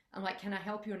life. I'm like, can I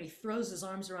help you? And he throws his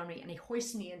arms around me and he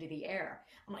hoists me into the air.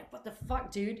 I'm like, what the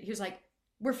fuck, dude? He was like,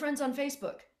 we're friends on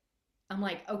Facebook. I'm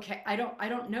like, okay, I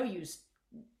don't know you,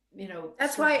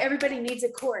 That's why everybody needs a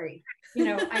Corey.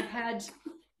 I've had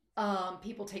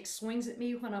people take swings at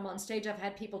me when I'm on stage. I've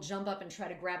had people jump up and try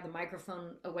to grab the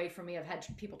microphone away from me. I've had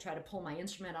people try to pull my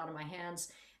instrument out of my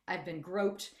hands. I've been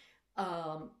groped.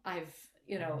 I've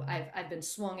been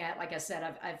swung at. Like I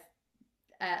said,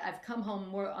 I've come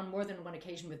home on more than one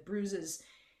occasion with bruises.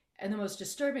 And the most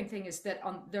disturbing thing is that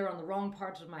they're on the wrong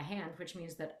part of my hand, which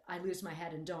means that I lose my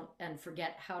head and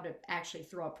forget how to actually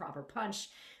throw a proper punch,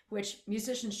 which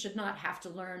musicians should not have to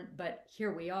learn, but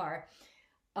here we are.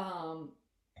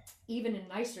 Even in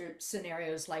nicer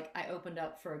scenarios, like I opened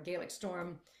up for a Gaelic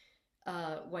Storm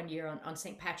one year on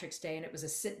St. Patrick's Day, and it was a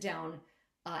sit-down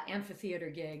amphitheater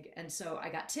gig. And so I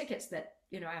got tickets that,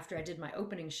 after I did my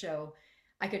opening show,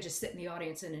 I could just sit in the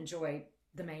audience and enjoy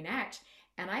the main act.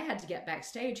 And I had to get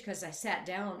backstage because I sat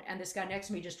down and this guy next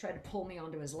to me just tried to pull me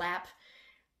onto his lap.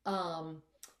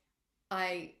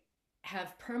 I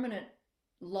have permanent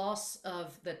loss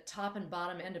of the top and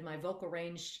bottom end of my vocal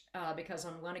range because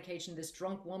on one occasion this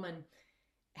drunk woman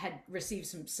had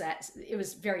received it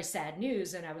was very sad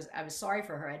news, and I was sorry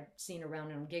for her. I'd seen her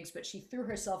around on gigs, but she threw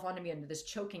herself onto me into this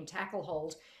choking tackle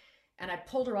hold, and I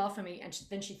pulled her off of me, and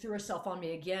then she threw herself on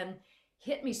me again,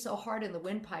 hit me so hard in the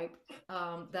windpipe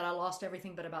that I lost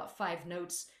everything but about 5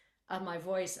 notes of my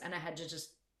voice, and I had to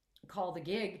just call the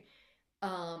gig.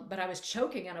 But I was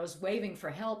choking and I was waving for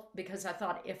help because I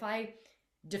thought if I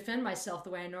defend myself the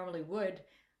way I normally would,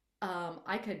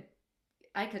 I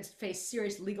could face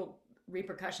serious legal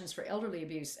repercussions for elderly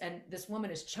abuse. And this woman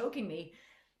is choking me.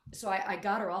 So I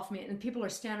got her off me, and people are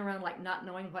standing around like not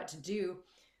knowing what to do.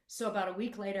 So about a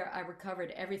week later, I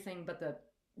recovered everything but the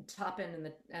top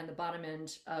end and the bottom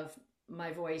end of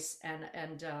my voice.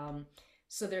 And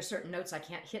so there are certain notes I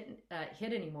can't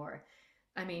hit anymore.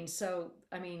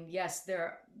 Yes,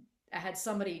 I had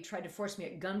somebody tried to force me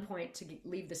at gunpoint to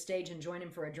leave the stage and join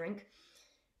him for a drink,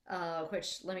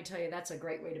 which, let me tell you, that's a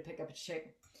great way to pick up a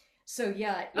chick. So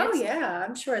yeah. Oh yeah,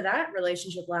 I'm sure that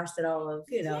relationship lasted all of,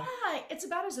 Yeah, it's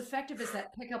about as effective as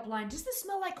that pickup line. Does this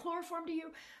smell like chloroform to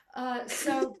you?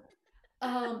 So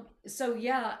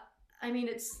yeah,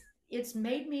 it's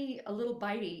made me a little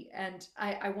bitey, and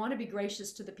I want to be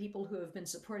gracious to the people who have been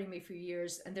supporting me for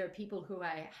years. And there are people who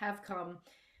I have come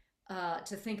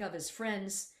to think of as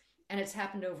friends, and it's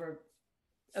happened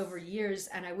over years.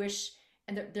 And I wish,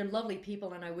 and they're lovely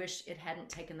people, and I wish it hadn't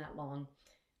taken that long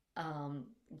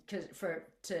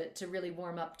to really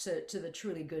warm up to the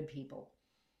truly good people.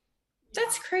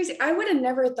 That's crazy. I would have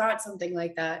never thought something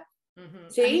like that. Mm-hmm.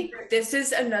 See, this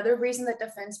is another reason that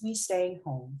defends me staying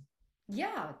home.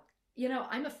 Yeah.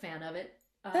 I'm a fan of it.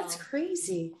 That's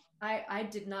crazy. I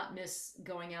did not miss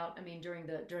going out. I mean, during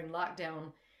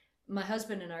lockdown, my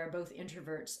husband and I are both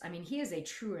introverts. I mean, he is a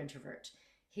true introvert.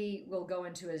 He will go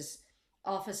into his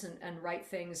office and write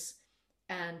things,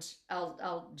 and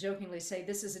I'll jokingly say,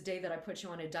 "This is a day that I put you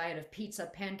on a diet of pizza,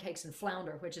 pancakes, and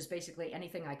flounder," which is basically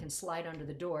anything I can slide under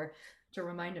the door to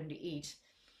remind him to eat.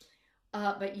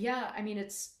 But yeah, I mean,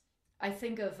 it's. I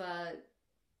think of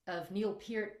Neil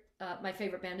Peart. My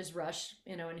favorite band is Rush,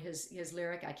 and his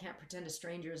lyric, "I can't pretend a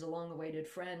stranger is a long awaited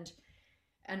friend."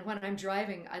 And when I'm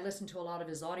driving, I listen to a lot of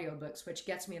his audiobooks, which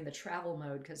gets me in the travel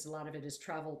mode because a lot of it is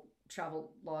travel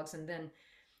logs. And then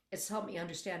it's helped me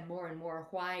understand more and more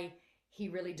why he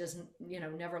really doesn't,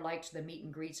 never liked the meet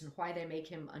and greets and why they make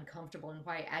him uncomfortable and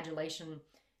why adulation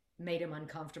made him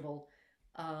uncomfortable.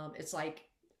 It's like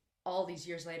all these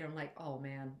years later, I'm like, oh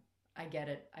man, I get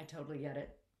it. I totally get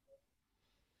it.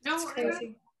 No,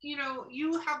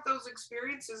 you have those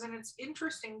experiences, and it's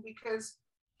interesting because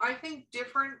I think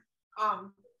different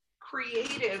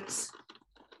creatives,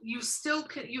 you still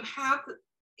can, you have,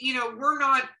 we're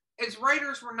not, as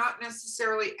writers, we're not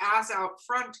necessarily as out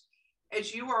front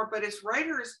as you are, but as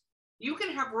writers, you can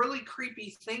have really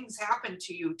creepy things happen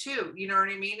to you too, you know what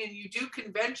I mean? And you do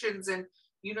conventions, and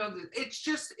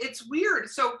it's weird.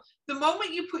 So the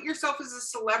moment you put yourself as a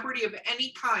celebrity of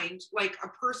any kind, like a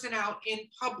person out in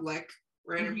public,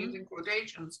 right, I'm using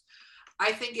quotations,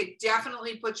 I think it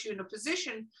definitely puts you in a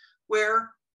position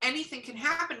where anything can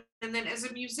happen. And then as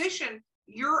a musician,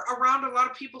 you're around a lot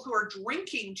of people who are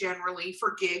drinking generally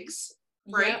for gigs,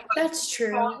 right? Yeah, that's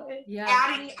true.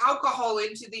 Adding alcohol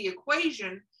into the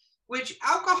equation, which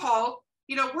alcohol,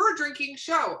 we're a drinking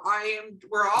show.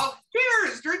 We're all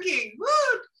cheers, drinking,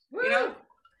 woo.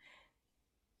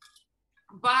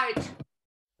 But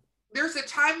there's a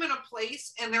time and a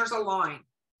place, and there's a line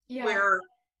where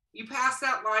you pass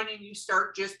that line and you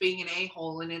start just being an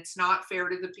a-hole, and it's not fair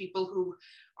to the people who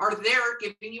are there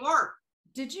giving you art.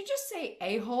 Did you just say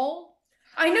a-hole?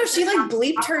 I know, she like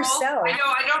bleeped herself. I know,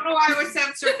 I don't know why I was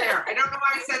censored there. I don't know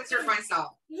why I censored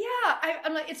myself. Yeah,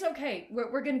 I'm like, it's okay.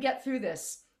 We're gonna get through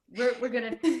this. We're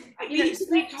gonna.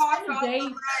 We talked off the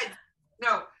red.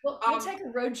 No, we'll take a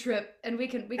road trip, and we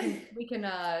can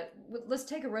let's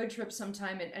take a road trip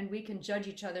sometime, and we can judge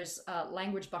each other's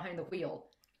language behind the wheel.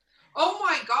 Oh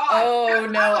my God! Oh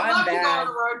no, I would love I'm bad. to go on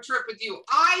a road trip with you.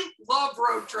 I love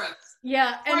road trips.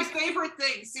 Yeah, it's my favorite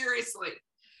thing. Seriously.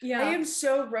 Yeah, I am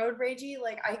so road ragey.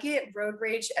 Like I get road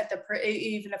rage at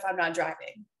even if I'm not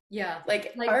driving. Yeah,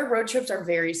 like our road trips are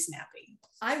very snappy.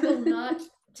 I will not.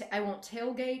 I won't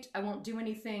tailgate. I won't do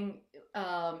anything.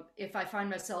 If I find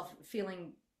myself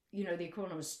feeling, the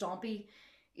equivalent of stompy,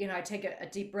 I take a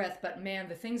deep breath. But man,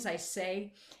 the things I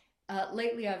say.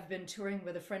 Lately, I've been touring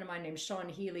with a friend of mine named Sean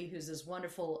Healy, who's this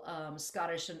wonderful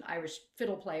Scottish and Irish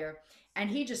fiddle player, and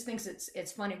he just thinks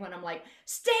it's funny when I'm like,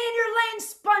 "Stay in your lane,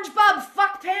 SpongeBob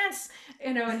fuck pants,"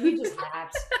 and he just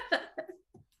laughs.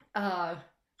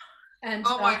 And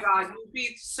oh my God, it would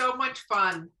be so much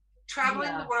fun traveling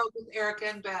the world with Erica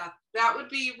and Beth. That would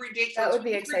be ridiculous. That would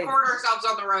be exciting. Record ourselves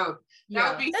on the road.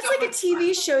 That would be. That's so like a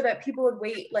TV show that people would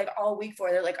wait like all week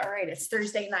for. They're like, all right, it's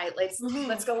Thursday night. Let's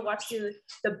go watch the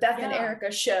Beth and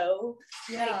Erica show.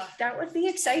 Yeah, like, that would be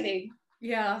exciting.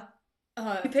 Yeah.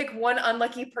 You pick one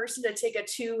unlucky person to take a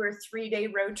 2 or 3 day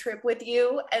road trip with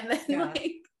you, and then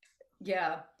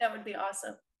that would be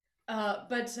awesome.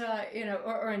 But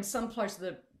or in some parts of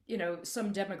the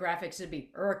some demographics it'd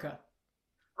be Erica.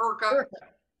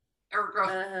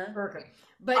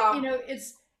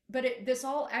 But this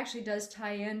all actually does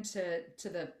tie into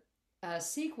the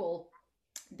sequel,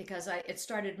 because it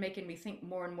started making me think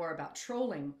more and more about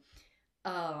trolling,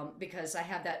 because I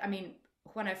have that. I mean,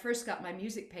 when I first got my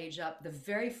music page up, the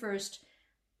very first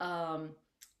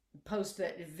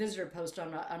visitor post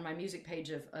on my music page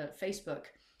of Facebook,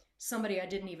 somebody I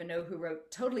didn't even know who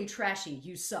wrote, "Totally trashy,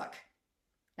 you suck,"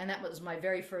 and that was my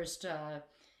very first.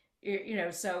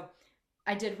 So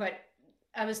I did what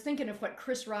I was thinking of what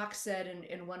Chris Rock said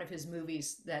in one of his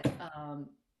movies that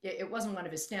it wasn't one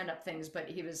of his stand-up things, but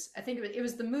I think it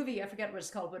was the movie, I forget what it's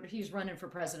called, but he's running for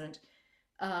president.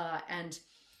 And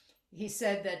he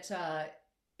said that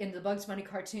in the Bugs Bunny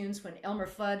cartoons, when Elmer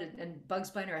Fudd and Bugs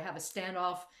Bunny have a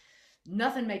standoff,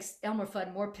 nothing makes Elmer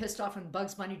Fudd more pissed off when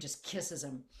Bugs Bunny just kisses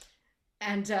him.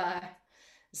 And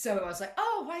so I was like,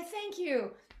 oh, why, thank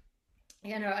you.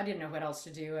 I didn't know what else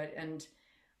to do.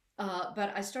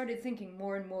 But I started thinking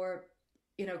more and more,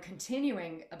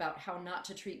 continuing about how not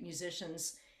to treat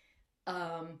musicians,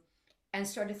 and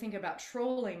started thinking about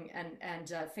trolling and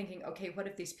thinking, okay, what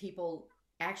if these people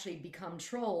actually become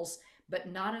trolls, but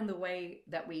not in the way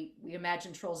that we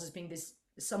imagine trolls as being this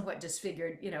somewhat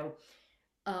disfigured,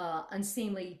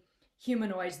 unseemly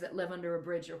humanoids that live under a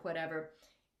bridge or whatever,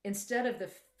 instead of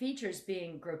the features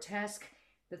being grotesque,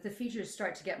 that the features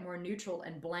start to get more neutral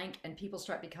and blank, and people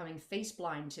start becoming face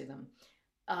blind to them,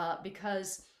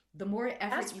 because the more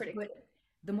effort you put,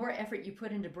 the more effort you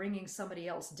put into bringing somebody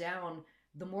else down,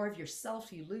 the more of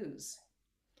yourself you lose.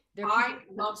 I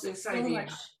love this idea.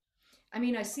 I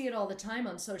mean, I see it all the time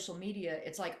on social media.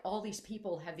 It's like all these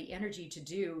people have the energy to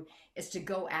do is to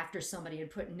go after somebody and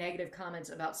put negative comments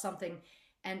about something.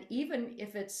 And even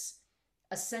if it's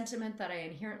a sentiment that I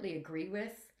inherently agree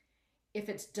with, if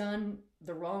it's done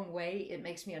the wrong way, it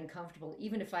makes me uncomfortable.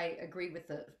 Even if I agree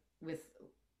with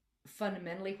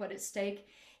fundamentally what at stake,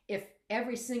 if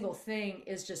every single thing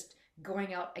is just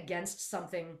going out against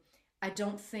something, I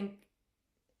don't think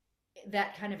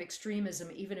that kind of extremism,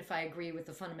 even if I agree with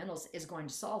the fundamentals, is going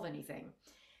to solve anything.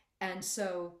 And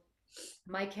so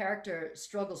my character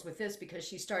struggles with this because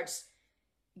she starts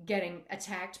getting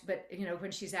attacked, but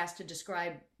when she's asked to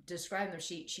describe them,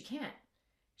 she can't.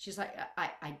 She's like,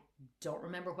 I don't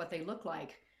remember what they look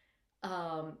like.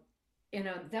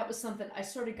 That was something I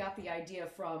sort of got the idea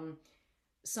from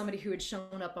somebody who had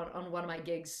shown up on one of my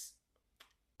gigs,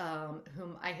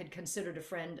 whom I had considered a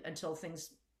friend until things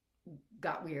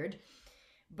got weird,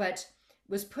 but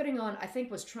was putting on, I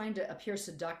think was trying to appear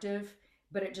seductive,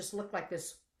 but it just looked like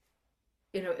this,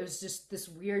 it was just this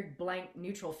weird blank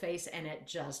neutral face, and it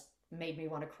just made me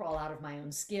want to crawl out of my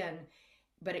own skin.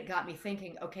 But it got me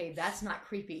thinking, okay, that's not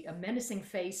creepy. A menacing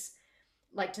face,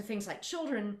 like to things like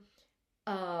children,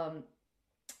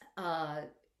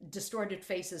 distorted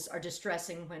faces are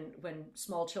distressing when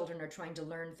small children are trying to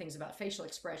learn things about facial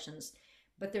expressions.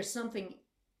 But there's something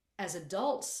as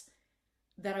adults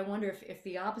that I wonder if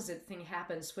the opposite thing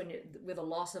happens with a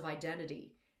loss of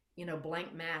identity,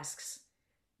 blank masks.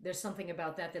 There's something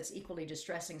about that that's equally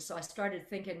distressing. So I started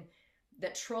thinking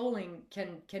that trolling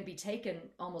can be taken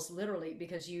almost literally,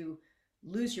 because you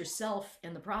lose yourself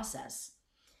in the process.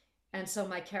 And so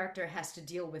my character has to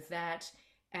deal with that,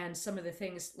 and some of the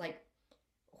things like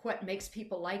what makes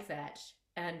people like that,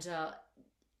 and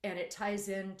it ties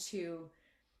into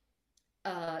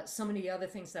so many other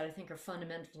things that I think are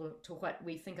fundamental to what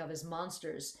we think of as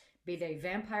monsters, be they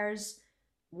vampires,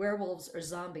 werewolves, or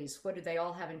zombies. What do they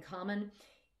all have in common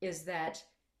is that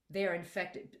they are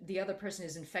infected. The other person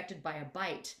is infected by a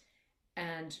bite.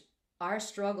 And our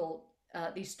struggle,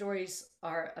 these stories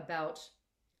are about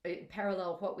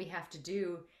parallel what we have to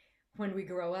do when we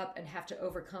grow up and have to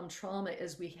overcome trauma,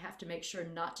 is we have to make sure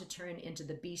not to turn into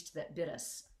the beast that bit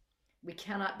us. We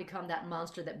cannot become that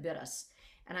monster that bit us.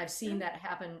 And I've seen that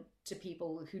happen to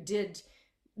people who did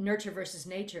nurture versus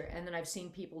nature. And then I've seen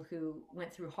people who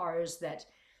went through horrors that,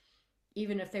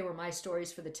 even if they were my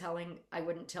stories for the telling, I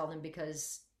wouldn't tell them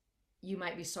because you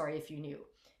might be sorry if you knew.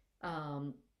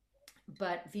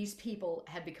 But these people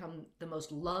have become the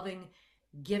most loving,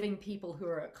 giving people who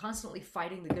are constantly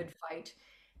fighting the good fight.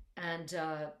 And,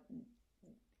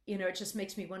 it just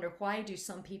makes me wonder, why do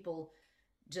some people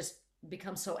just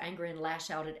become so angry and lash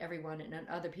out at everyone, and then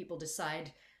other people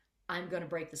decide, I'm going to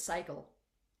break the cycle?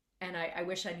 And I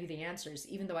wish I knew the answers.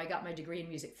 Even though I got my degree in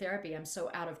music therapy, I'm so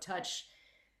out of touch,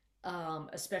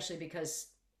 especially because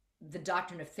the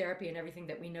doctrine of therapy and everything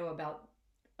that we know about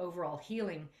overall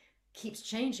healing keeps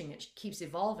changing. It keeps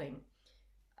evolving.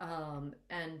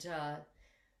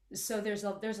 So there's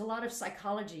a lot of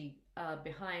psychology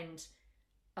behind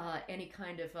any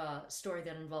kind of story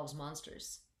that involves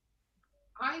monsters.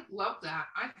 I love that.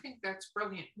 I think that's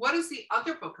brilliant. What is the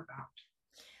other book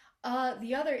about?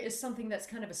 The other is something that's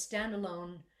kind of a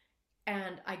standalone,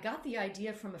 and I got the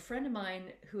idea from a friend of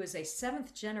mine who is a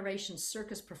 7th generation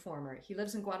circus performer. He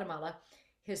lives in Guatemala.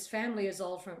 His family is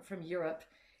all from Europe,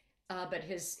 but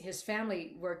his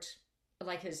family worked,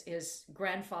 like his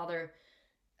grandfather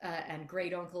and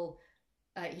great uncle.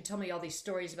 He told me all these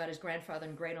stories about his grandfather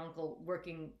and great uncle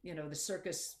working, the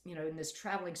circus, in this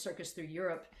traveling circus through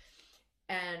Europe.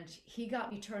 And he got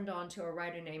me turned on to a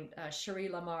writer named Cherie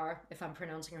Lamar, if I'm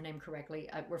pronouncing her name correctly.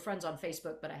 We're friends on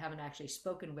Facebook, but I haven't actually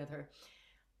spoken with her,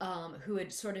 who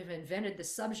had sort of invented the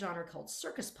subgenre called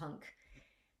circus punk.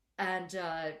 And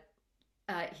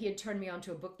he had turned me on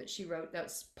to a book that she wrote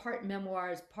that's part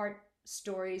memoirs, part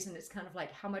stories, and it's kind of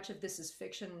like, how much of this is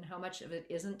fiction and how much of it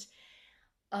isn't.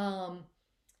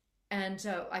 And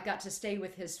I got to stay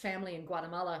with his family in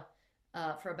Guatemala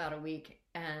for about a week,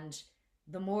 and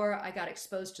the more I got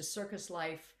exposed to circus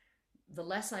life, the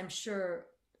less I'm sure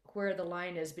where the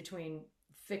line is between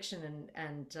fiction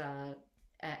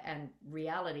and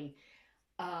reality.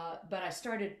 But I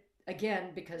started again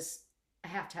because I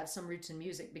have to have some roots in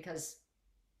music, because,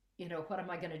 what am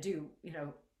I going to do?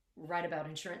 Write about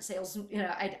insurance sales?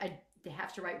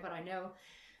 have to write what I know.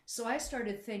 So I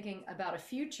started thinking about a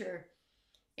future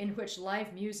in which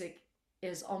live music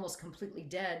is almost completely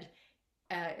dead.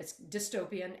 It's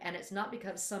dystopian, and it's not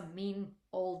because some mean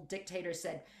old dictator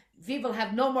said, "We will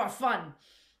have no more fun."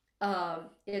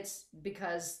 It's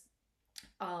because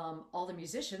all the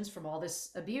musicians from all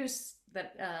this abuse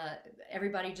that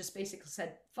everybody just basically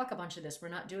said, "Fuck a bunch of this. We're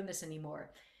not doing this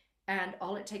anymore." And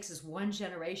all it takes is one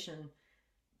generation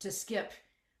to skip,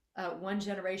 one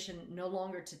generation no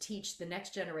longer to teach the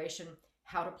next generation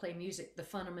how to play music, the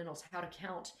fundamentals, how to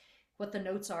count, what the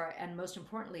notes are, and most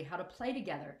importantly, how to play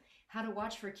together, how to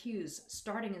watch for cues,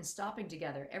 starting and stopping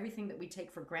together, everything that we take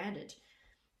for granted.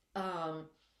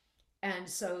 And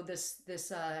so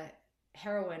this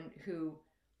heroine who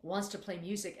wants to play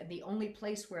music, and the only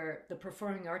place where the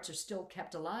performing arts are still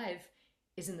kept alive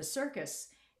is in the circus.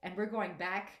 And we're going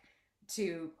back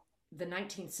to the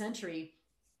 19th century,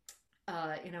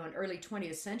 and early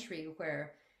 20th century,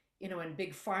 where, in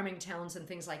big farming towns and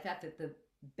things like that, that the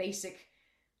basic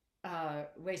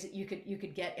ways that you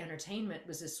could get entertainment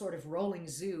was this sort of rolling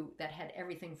zoo that had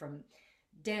everything from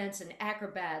dance and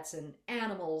acrobats and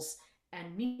animals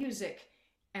and music.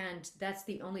 And that's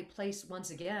the only place,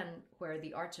 once again, where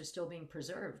the arts are still being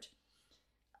preserved.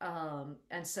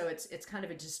 And so it's kind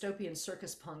of a dystopian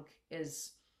circus punk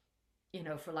is,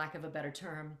 for lack of a better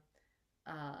term.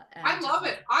 I love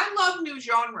it. I love new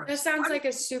genres. That sounds like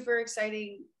a super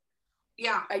exciting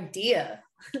idea.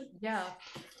 Yeah.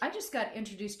 I just got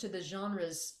introduced to the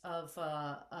genres of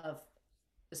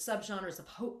subgenres of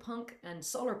hope punk and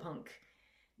solar punk,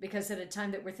 because at a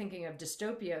time that we're thinking of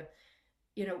dystopia,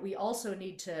 we also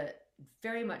need to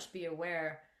very much be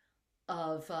aware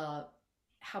of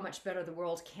how much better the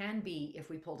world can be if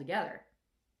we pull together.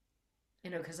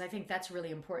 Because I think that's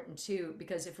really important too,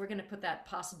 because if we're going to put that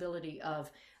possibility of,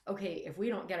 okay, if we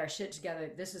don't get our shit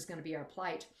together, this is going to be our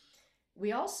plight.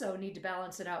 We also need to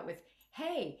balance it out with,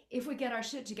 hey, if we get our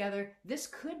shit together, this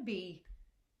could be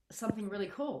something really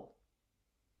cool.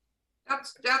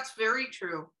 That's very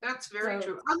true. That's very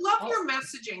true. I love your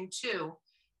messaging too.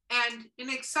 And in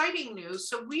exciting news,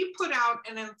 so we put out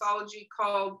an anthology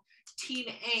called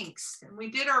Teen Angst, and we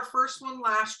did our first one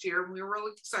last year, and we were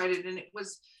really excited, and it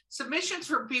was submissions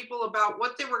from people about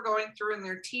what they were going through in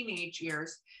their teenage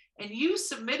years. And you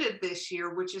submitted this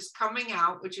year, which is coming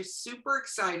out, which is super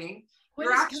exciting. When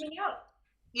is it coming out?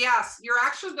 Yes, you're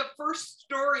actually the first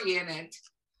story in it.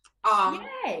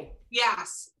 Yay!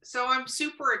 Yes, so I'm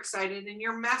super excited, and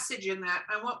your message in that,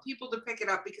 I want people to pick it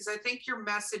up, because I think your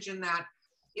message in that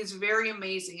is very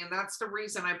amazing, and that's the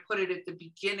reason I put it at the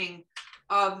beginning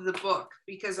of the book,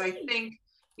 because I think,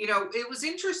 it was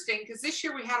interesting, because this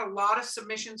year we had a lot of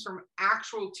submissions from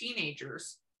actual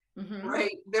teenagers,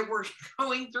 right, that were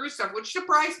going through stuff, which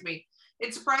surprised me.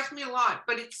 It surprised me a lot,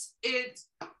 but it's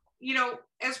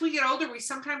as we get older, we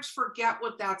sometimes forget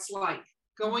what that's like,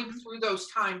 going through those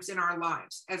times in our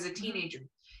lives as a teenager,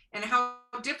 and how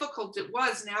difficult it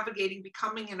was navigating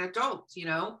becoming an adult,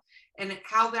 and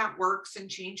how that works, and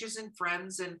changes in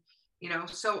friends, and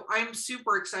so I'm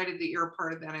super excited that you're a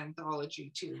part of that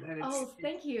anthology too.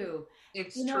 Thank you.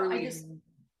 It's truly.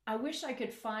 I wish I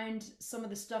could find some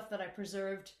of the stuff that I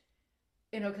preserved,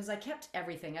 because I kept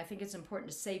everything. I think it's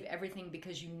important to save everything,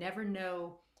 because you never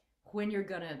know when you're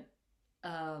gonna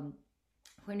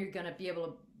be able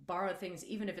to borrow things,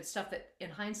 even if it's stuff that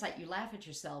in hindsight you laugh at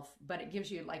yourself, but it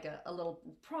gives you like a little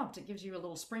prompt. It gives you a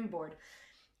little springboard.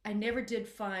 I never did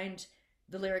find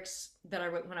the lyrics that I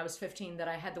wrote when I was 15 that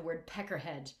I had the word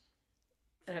peckerhead.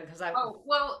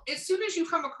 Well, as soon as you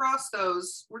come across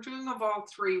those, we're doing a Vol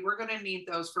 3. We're going to need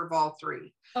those for Vol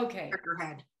 3. Okay.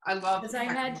 Peckerhead. I love because I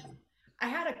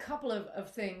had a couple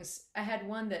of things. I had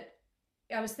one that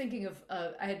I was thinking of.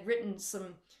 I had written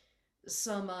some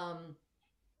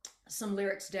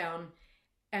lyrics down,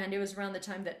 and it was around the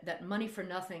time that Money for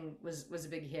Nothing was a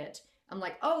big hit. I'm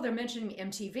like, oh, they're mentioning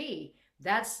MTV.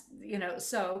 That's,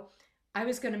 so I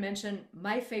was going to mention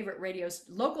my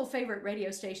local favorite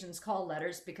radio station's call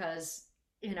letters, because,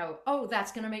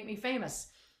 that's going to make me famous.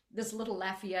 This little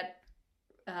Lafayette,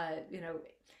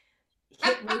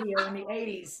 hit radio in the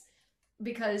 80s,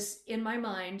 because in my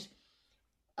mind,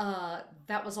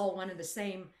 that was all one and the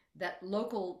same. That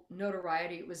local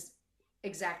notoriety was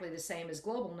exactly the same as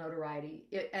global notoriety.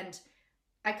 And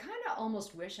I kind of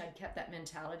almost wish I'd kept that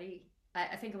mentality.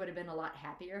 I think it would have been a lot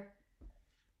happier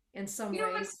in some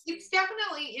ways. It's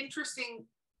definitely interesting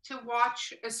to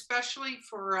watch, especially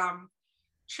for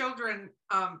children,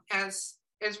 as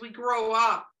we grow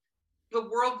up, the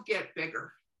world get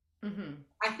bigger.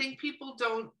 I think people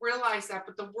don't realize that,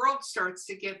 but the world starts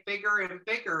to get bigger and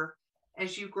bigger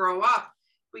as you grow up.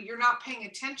 but you're not paying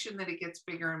attention that it gets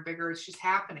bigger and bigger. It's just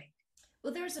happening.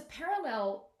 Well, there's a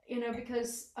parallel,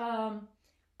 because I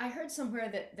heard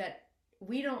somewhere that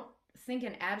we don't think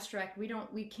in abstract.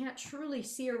 We can't truly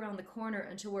see around the corner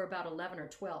until we're about 11 or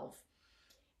 12.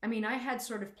 I mean, I had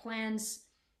sort of plans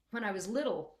when I was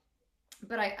little,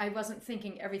 but I wasn't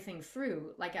thinking everything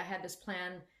through. Like I had this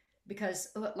plan because,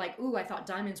 like, ooh, I thought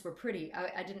diamonds were pretty.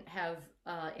 I didn't have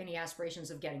any aspirations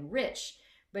of getting rich,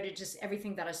 but it just,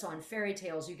 everything that I saw in fairy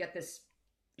tales, you get this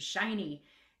shiny.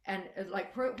 And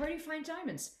like, where do you find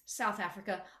diamonds? South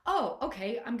Africa. Oh,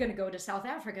 okay. I'm going to go to South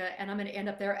Africa and I'm going to end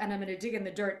up there and I'm going to dig in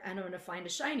the dirt and I'm going to find a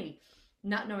shiny,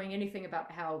 not knowing anything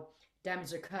about how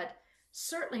diamonds are cut.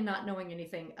 Certainly not knowing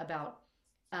anything about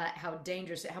how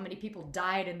dangerous, how many people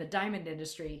died in the diamond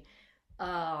industry.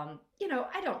 I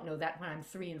don't know that when I'm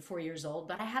 3 and 4 years old,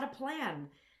 but I had a plan.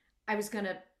 I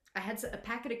had a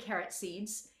packet of carrot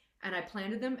seeds and I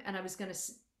planted them and I was going to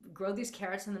grow these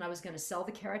carrots and then I was going to sell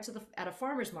the carrots at a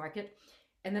farmer's market.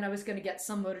 And then I was going to get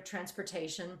some mode of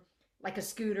transportation, like a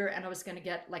scooter. And I was going to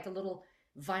get like a little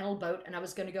vinyl boat and I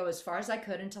was going to go as far as I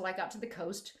could until I got to the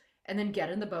coast and then get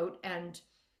in the boat. And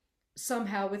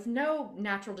somehow, with no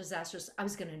natural disasters, I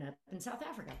was going to end up in South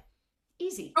Africa.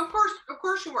 Easy. Of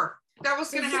course you were. That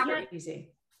was going to happen.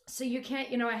 Easy. So you can't,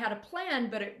 I had a plan,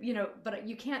 but but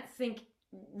you can't think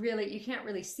really, you can't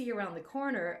really see around the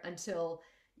corner until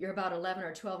you're about 11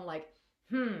 or 12 and like,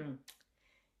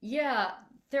 yeah,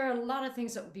 there are a lot of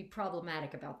things that would be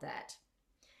problematic about that.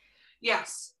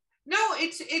 Yes. No,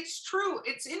 it's true.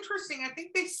 It's interesting. I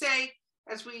think they say,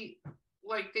 as we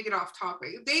like to get off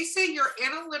topic, they say your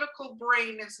analytical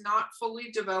brain is not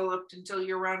fully developed until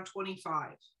you're around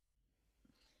 25.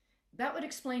 That would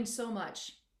explain so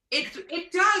much. It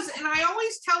does. And I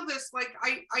always tell this, like,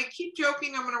 I keep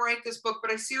joking I'm going to write this book,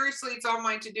 but it's on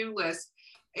my to-do list,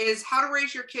 is how to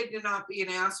raise your kid to not be an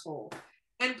asshole.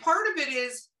 And part of it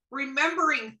is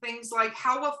remembering things like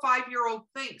how a 5-year-old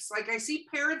thinks. Like I see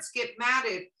parents get mad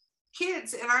at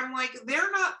kids and I'm like,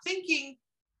 they're not thinking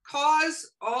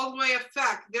cause all the way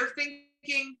effect. They're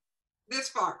thinking this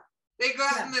far. They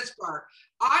gotten this far.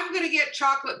 I'm going to get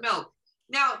chocolate milk.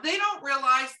 Now, they don't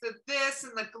realize that this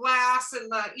and the glass and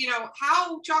the,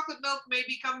 how chocolate milk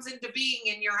maybe comes into being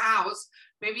in your house.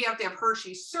 Maybe you have to have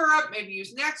Hershey's syrup, maybe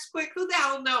use Nesquik, who the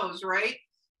hell knows, right?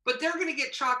 But they're going to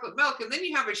get chocolate milk. And then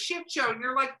you have a shit show and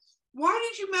you're like, why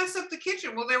did you mess up the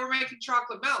kitchen? Well, they were making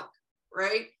chocolate milk,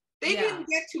 right? They didn't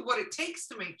get to what it takes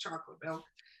to make chocolate milk.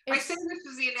 I say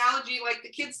this as the analogy, like the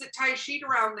kids that tie a sheet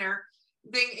around their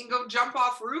thing and go jump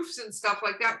off roofs and stuff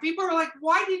like that. People are like,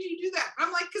 why did you do that? And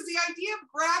I'm like, because the idea of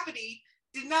gravity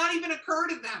did not even occur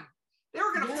to them. They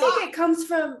were going to fly. I think it comes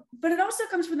from, but it also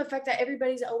comes from the fact that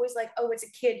everybody's always like, oh, it's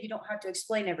a kid. You don't have to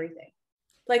explain everything.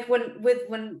 Like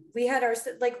when we had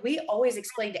we always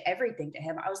explained everything to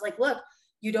him. I was like, look,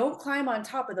 you don't climb on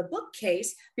top of the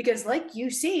bookcase because like you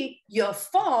see, you'll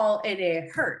fall and it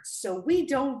hurts. So we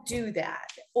don't do that.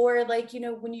 Or like,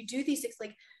 when you do these things,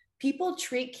 like people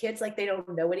treat kids like they don't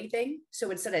know anything.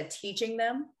 So instead of teaching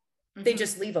them, they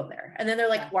just leave them there. And then they're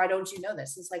like, why don't you know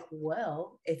this? It's like,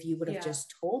 well, if you would have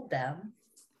just told them.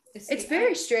 It's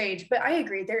very strange, but I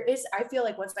agree. I feel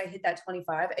like once I hit that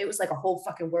 25, it was like a whole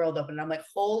fucking world open. I'm like,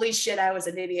 holy shit, I was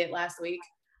an idiot last week.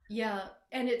 Yeah.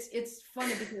 And it's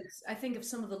funny because I think of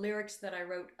some of the lyrics that I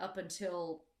wrote up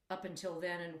until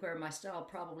then and where my style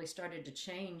probably started to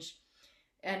change.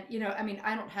 And, I mean,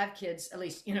 I don't have kids, at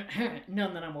least,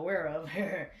 none that I'm aware of.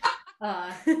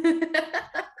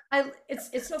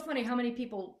 It's so funny how many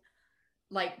people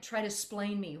like try to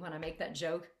explain me when I make that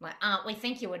joke. Like, we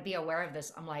think you would be aware of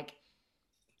this. I'm like,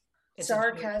 it's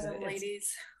sarcasm,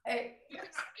 ladies.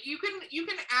 You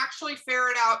can actually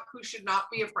ferret out who should not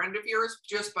be a friend of yours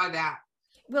just by that.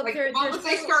 Well, like, once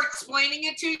they start explaining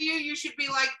it to you, you should be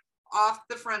like off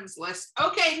the friends list.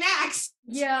 Okay, next.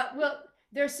 Yeah, well,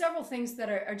 there are several things that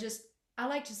are just, I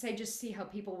like to say, just see how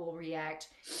people will react.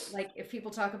 Like if people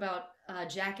talk about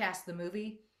Jackass the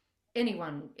movie, any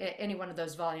one of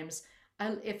those volumes,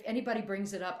 if anybody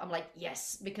brings it up, I'm like,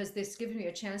 yes, because this gives me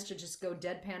a chance to just go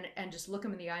deadpan and just look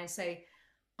them in the eye and say,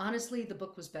 honestly, the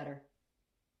book was better.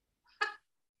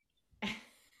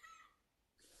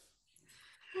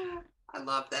 I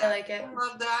love that. I like it. I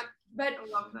love that.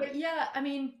 But yeah, I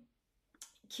mean,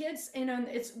 kids,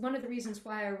 it's one of the reasons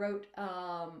why I wrote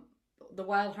The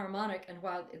Wild Harmonic, and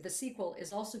while the sequel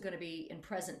is also going to be in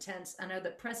present tense. I know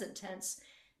that present tense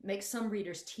makes some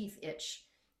readers' teeth itch,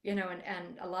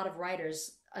 and a lot of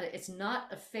writers, it's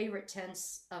not a favorite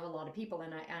tense of a lot of people,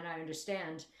 and I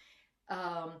understand.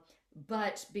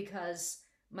 But because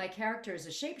my character is a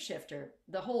shapeshifter,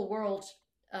 the whole world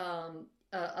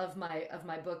of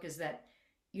my book is that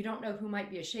you don't know who might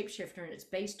be a shapeshifter, and it's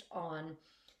based on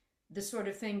the sort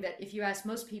of thing that if you ask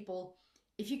most people,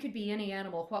 if you could be any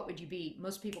animal, what would you be?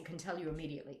 Most people can tell you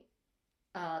immediately.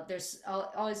 There's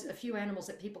always a few animals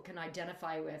that people can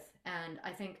identify with, and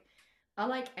I think I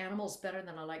like animals better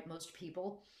than I like most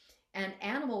people. And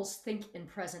animals think in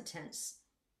present tense.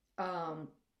 Um,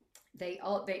 they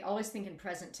always think in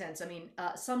present tense. I mean,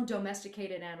 some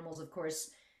domesticated animals, of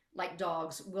course, like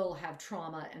dogs, will have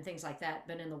trauma and things like that.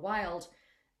 But in the wild,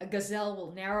 a gazelle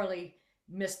will narrowly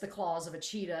miss the claws of a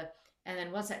cheetah, and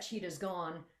then once that cheetah's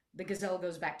gone, the gazelle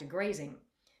goes back to grazing.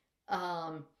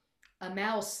 Um, a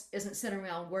mouse isn't sitting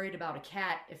around worried about a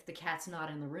cat if the cat's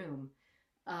not in the room.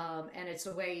 And it's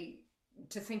a way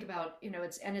to think about,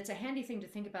 it's a handy thing to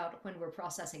think about when we're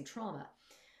processing trauma.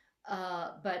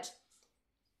 But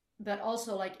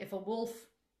also, like, if a wolf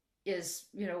is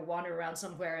wandering around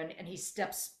somewhere, and he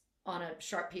steps on a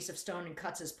sharp piece of stone and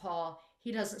cuts his paw,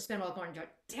 he doesn't spend all going,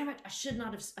 damn it, I shouldn't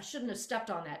have stepped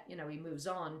on that. He moves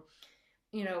on.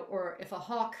 Or if a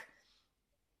hawk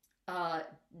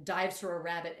dives for a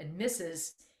rabbit and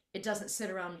misses, it doesn't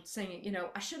sit around saying,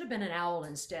 I should have been an owl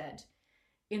instead.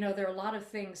 There are a lot of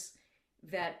things,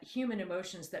 that human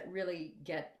emotions, that really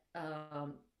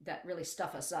that really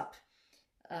stuff us up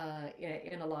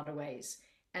in a lot of ways.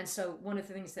 And so one of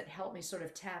the things that helped me sort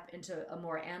of tap into a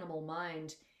more animal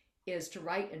mind is to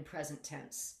write in present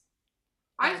tense.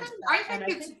 I think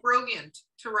it's brilliant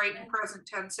to write in present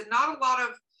tense, and not a lot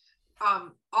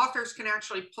of authors can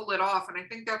actually pull it off. And I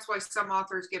think that's why some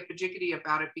authors get fidgety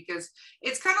about it, because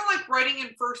it's kind of like writing in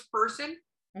first person.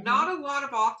 Mm-hmm. Not a lot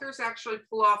of authors actually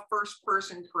pull off first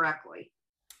person correctly.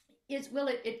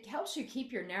 It helps you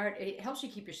keep your narrative. It helps you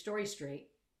keep your story straight.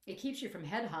 It keeps you from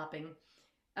head hopping.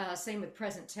 Same with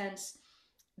present tense.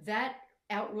 That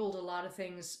outruled a lot of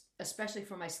things, especially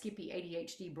for my skippy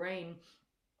ADHD brain,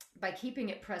 by keeping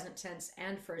it present tense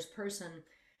and first person.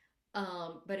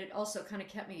 But it also kind of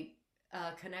kept me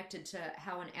connected to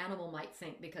how an animal might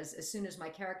think, because as soon as my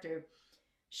character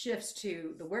shifts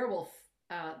to the werewolf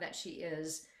that she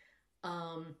is,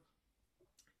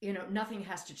 nothing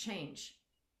has to change.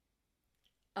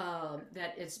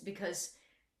 That it's because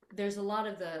there's a lot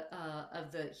of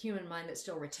the human mind that's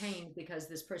still retained, because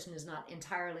this person is not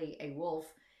entirely a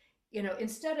wolf.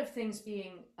 Instead of things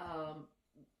being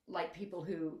like people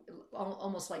who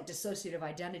almost like dissociative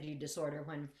identity disorder,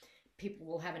 when people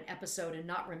will have an episode and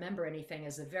not remember anything,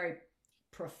 as a very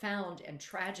profound and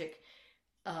tragic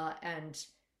and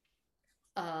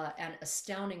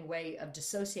astounding way of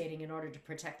dissociating in order to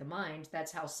protect the mind.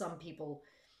 That's how some people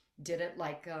did it,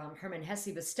 like Hermann Hesse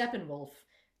with Steppenwolf,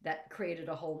 that created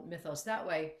a whole mythos that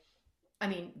way. I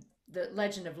mean, the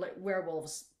legend of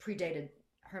werewolves predated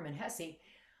Hermann Hesse,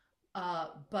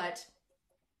 but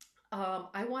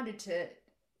I wanted to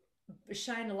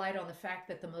shine a light on the fact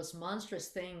that the most monstrous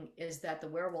thing is that the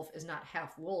werewolf is not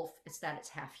half wolf, it's that it's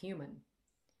half human.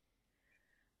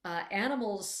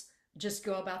 Animals just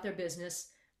go about their business.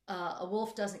 A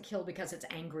wolf doesn't kill because it's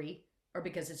angry or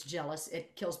because it's jealous.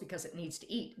 It kills because it needs to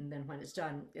eat, and then when it's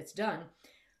done, it's done.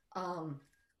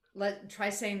 Try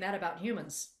saying that about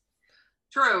humans.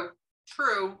 True.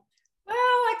 Well,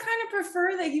 I kind of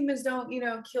prefer that humans don't,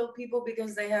 kill people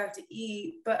because they have to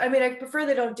eat. But I mean, I prefer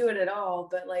they don't do it at all.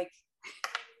 But like,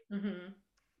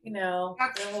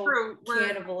 that's true.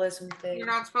 Cannibalism thing. You're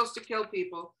not supposed to kill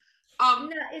people. No,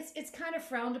 it's kind of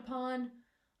frowned upon.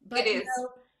 But it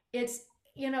is.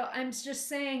 I'm just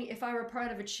saying, if I were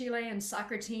part of a Chilean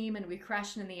soccer team and we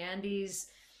crashed in the Andes,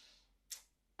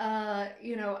 I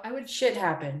would. Shit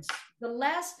happens.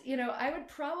 I would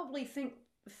probably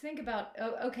think about,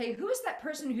 okay, who is that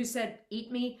person who said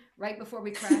 "eat me" right before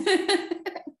we crashed?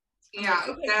 Yeah,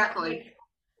 okay, exactly.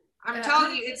 I'm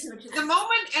telling you, it's the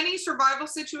moment any survival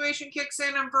situation kicks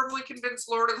in, I'm firmly convinced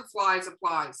Lord of the Flies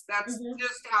applies. That's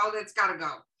just how that's got to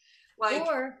go. Like,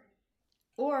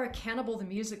 or Cannibal the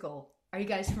Musical. Are you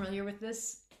guys familiar with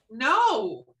this?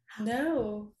 No.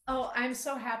 Oh, I'm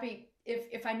so happy.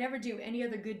 If I never do any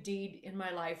other good deed in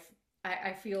my life,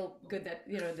 I feel good that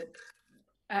that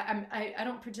I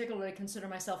don't particularly consider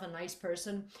myself a nice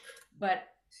person, but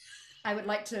I would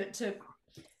like to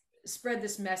spread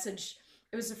this message.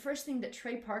 It was the first thing that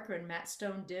Trey Parker and Matt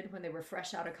Stone did when they were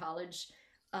fresh out of college,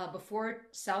 before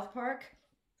South Park.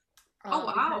 Oh,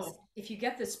 wow. Because if you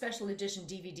get the special edition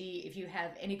DVD, if you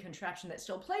have any contraption that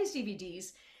still plays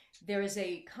DVDs, there is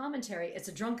a commentary. It's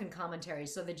a drunken commentary.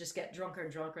 So they just get drunker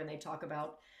and drunker, and they talk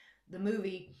about the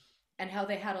movie and how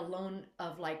they had a loan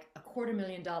of like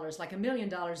 $250,000. Like $1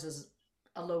 million is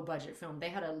a low budget film. They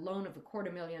had a loan of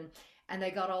 $250,000, and they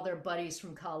got all their buddies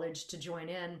from college to join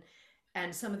in.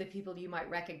 And some of the people you might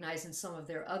recognize in some of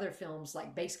their other films,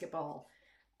 like Basketball,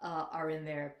 are in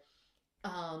there.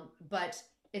 But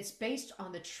it's based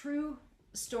on the true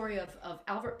story of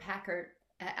Alfred Packard.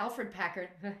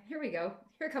 Here we go.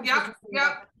 Here comes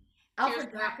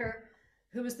Alfred Packard,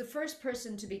 who was the first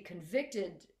person to be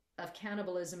convicted of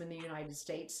cannibalism in the United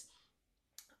States.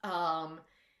 I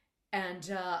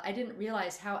didn't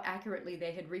realize how accurately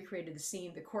they had recreated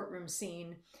the courtroom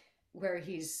scene where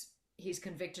he's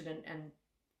convicted and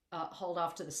hauled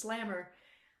off to the slammer,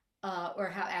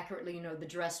 or how accurately, the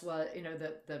dress was,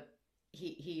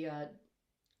 he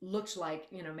looked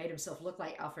like, made himself look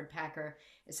like Alfred Packer.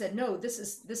 It said, no, this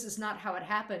is not how it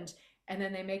happened. And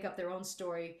then they make up their own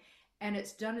story, and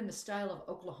it's done in the style of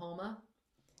Oklahoma.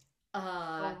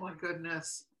 Oh my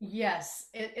goodness. Yes,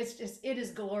 it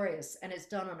is glorious, and it's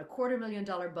done on a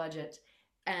 $250,000 budget.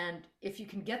 And if you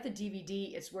can get the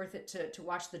DVD, it's worth it to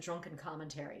watch the drunken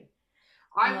commentary.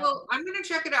 I'm going to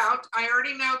check it out. I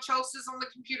already know Chelsea's on the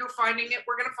computer finding it.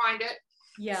 We're going to find it.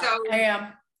 Yeah. So I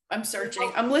am. I'm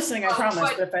searching. I'm listening, I promise,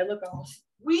 but if I look off.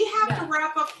 We have to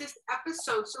wrap up this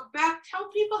episode. So Beth, tell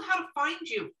people how to find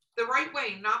you the right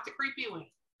way, not the creepy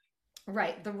way.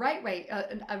 Right. The right way.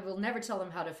 I will never tell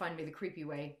them how to find me the creepy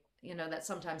way. That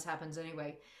sometimes happens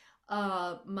anyway.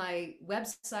 My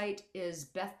website is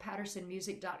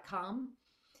bethpattersonmusic.com.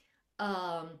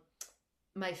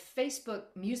 My Facebook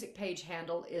music page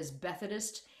handle is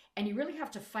Bethodist. And you really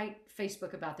have to fight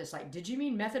Facebook about this. Like, did you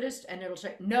mean Methodist? And it'll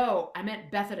say, no, I meant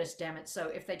Bethodist, damn it. So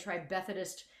if they try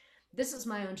Bethodist, this is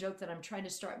my own joke that I'm trying to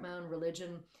start my own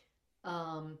religion.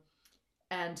 I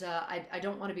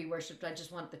don't want to be worshipped. I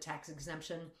just want the tax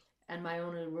exemption. And my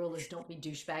only rule is don't be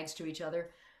douchebags to each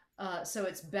other. So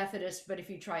it's Bethodist. But if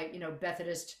you try,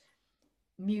 Bethodist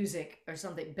music or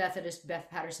something, Bethodist, Beth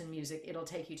Patterson music, it'll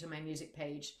take you to my music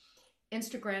page.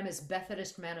 Instagram is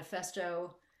Bethodist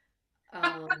Manifesto.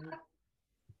 I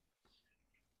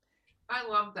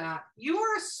love that. You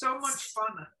are so much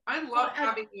fun. I love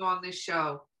having you on this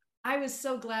show. I was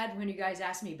so glad when you guys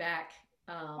asked me back.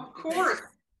 Of course.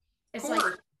 It's like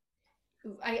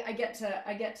I get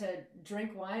to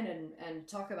drink wine and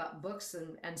talk about books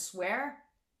and swear.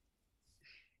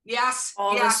 Yes.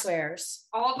 All the swears.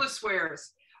 All the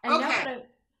swears. And now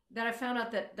that I found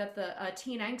out that the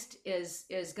Teen Angst is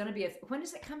going to be when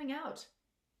is it coming out?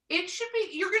 It should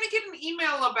be, you're going to get an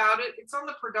email about it. It's on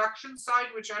the production side,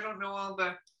 which I don't know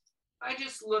I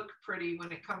just look pretty when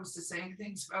it comes to saying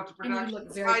things about the production and you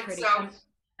look very side. Pretty. So,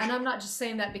 and I'm not just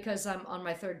saying that because I'm on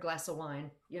my third glass of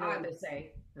wine. You know what they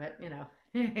say, but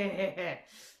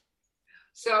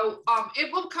So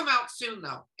it will come out soon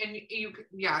though. And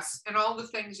and all the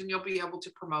things, and you'll be able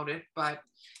to promote it, but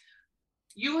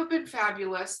you have been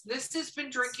fabulous. This has been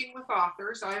Drinking with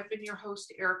Authors. I have been your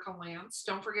host, Erica Lance.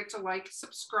 Don't forget to like,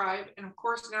 subscribe, and of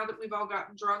course, now that we've all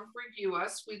gotten drunk, review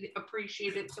us. We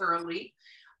appreciate it thoroughly.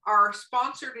 Our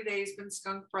sponsor today has been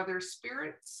Skunk Brothers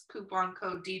Spirits. Coupon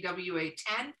code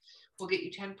DWA10 will get you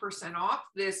 10% off.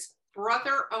 This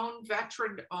brother-owned,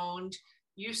 veteran-owned,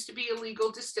 used to be a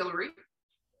legal distillery,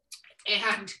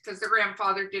 and because their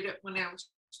grandfather did it when it was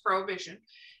Prohibition.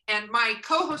 And my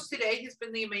co-host today has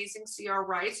been the amazing C.R.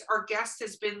 Rice. Our guest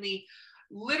has been the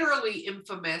literally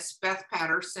infamous Beth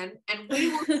Patterson. And we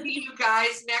will see you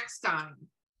guys next time.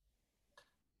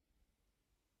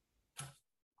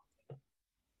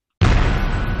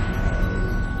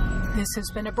 This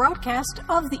has been a broadcast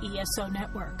of the ESO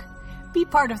Network. Be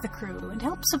part of the crew and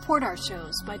help support our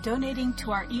shows by donating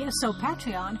to our ESO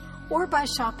Patreon or by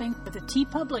shopping at the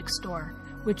TeePublic store,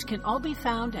 which can all be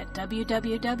found at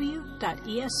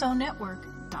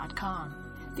www.esonetwork.com.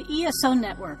 The ESO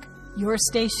Network, your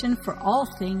station for all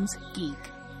things geek.